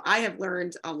 I have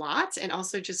learned a lot and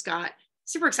also just got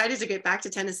super excited to get back to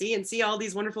Tennessee and see all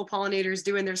these wonderful pollinators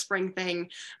doing their spring thing.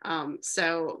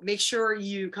 So make sure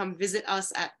you come visit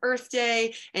us at Earth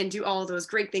Day and do all those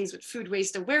great things with Food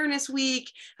Waste Awareness Week.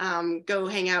 Go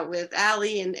hang out with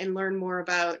Allie and learn more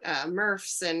about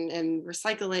MRFs and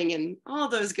recycling and all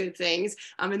those good things.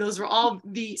 And those will all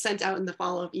be sent out in the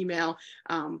follow-up email.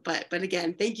 But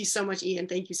again, thank you so much, Ian.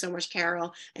 Thank you so much,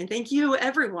 Carol. And thank you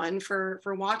everyone for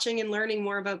watching and learning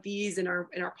more about bees and our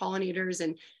pollinators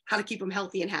and how to keep them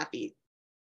healthy and happy.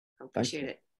 I appreciate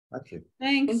it. Thank you.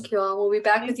 Thanks. Thank you all. We'll be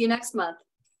back with you next month.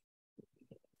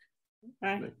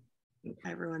 Bye. Bye,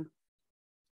 everyone.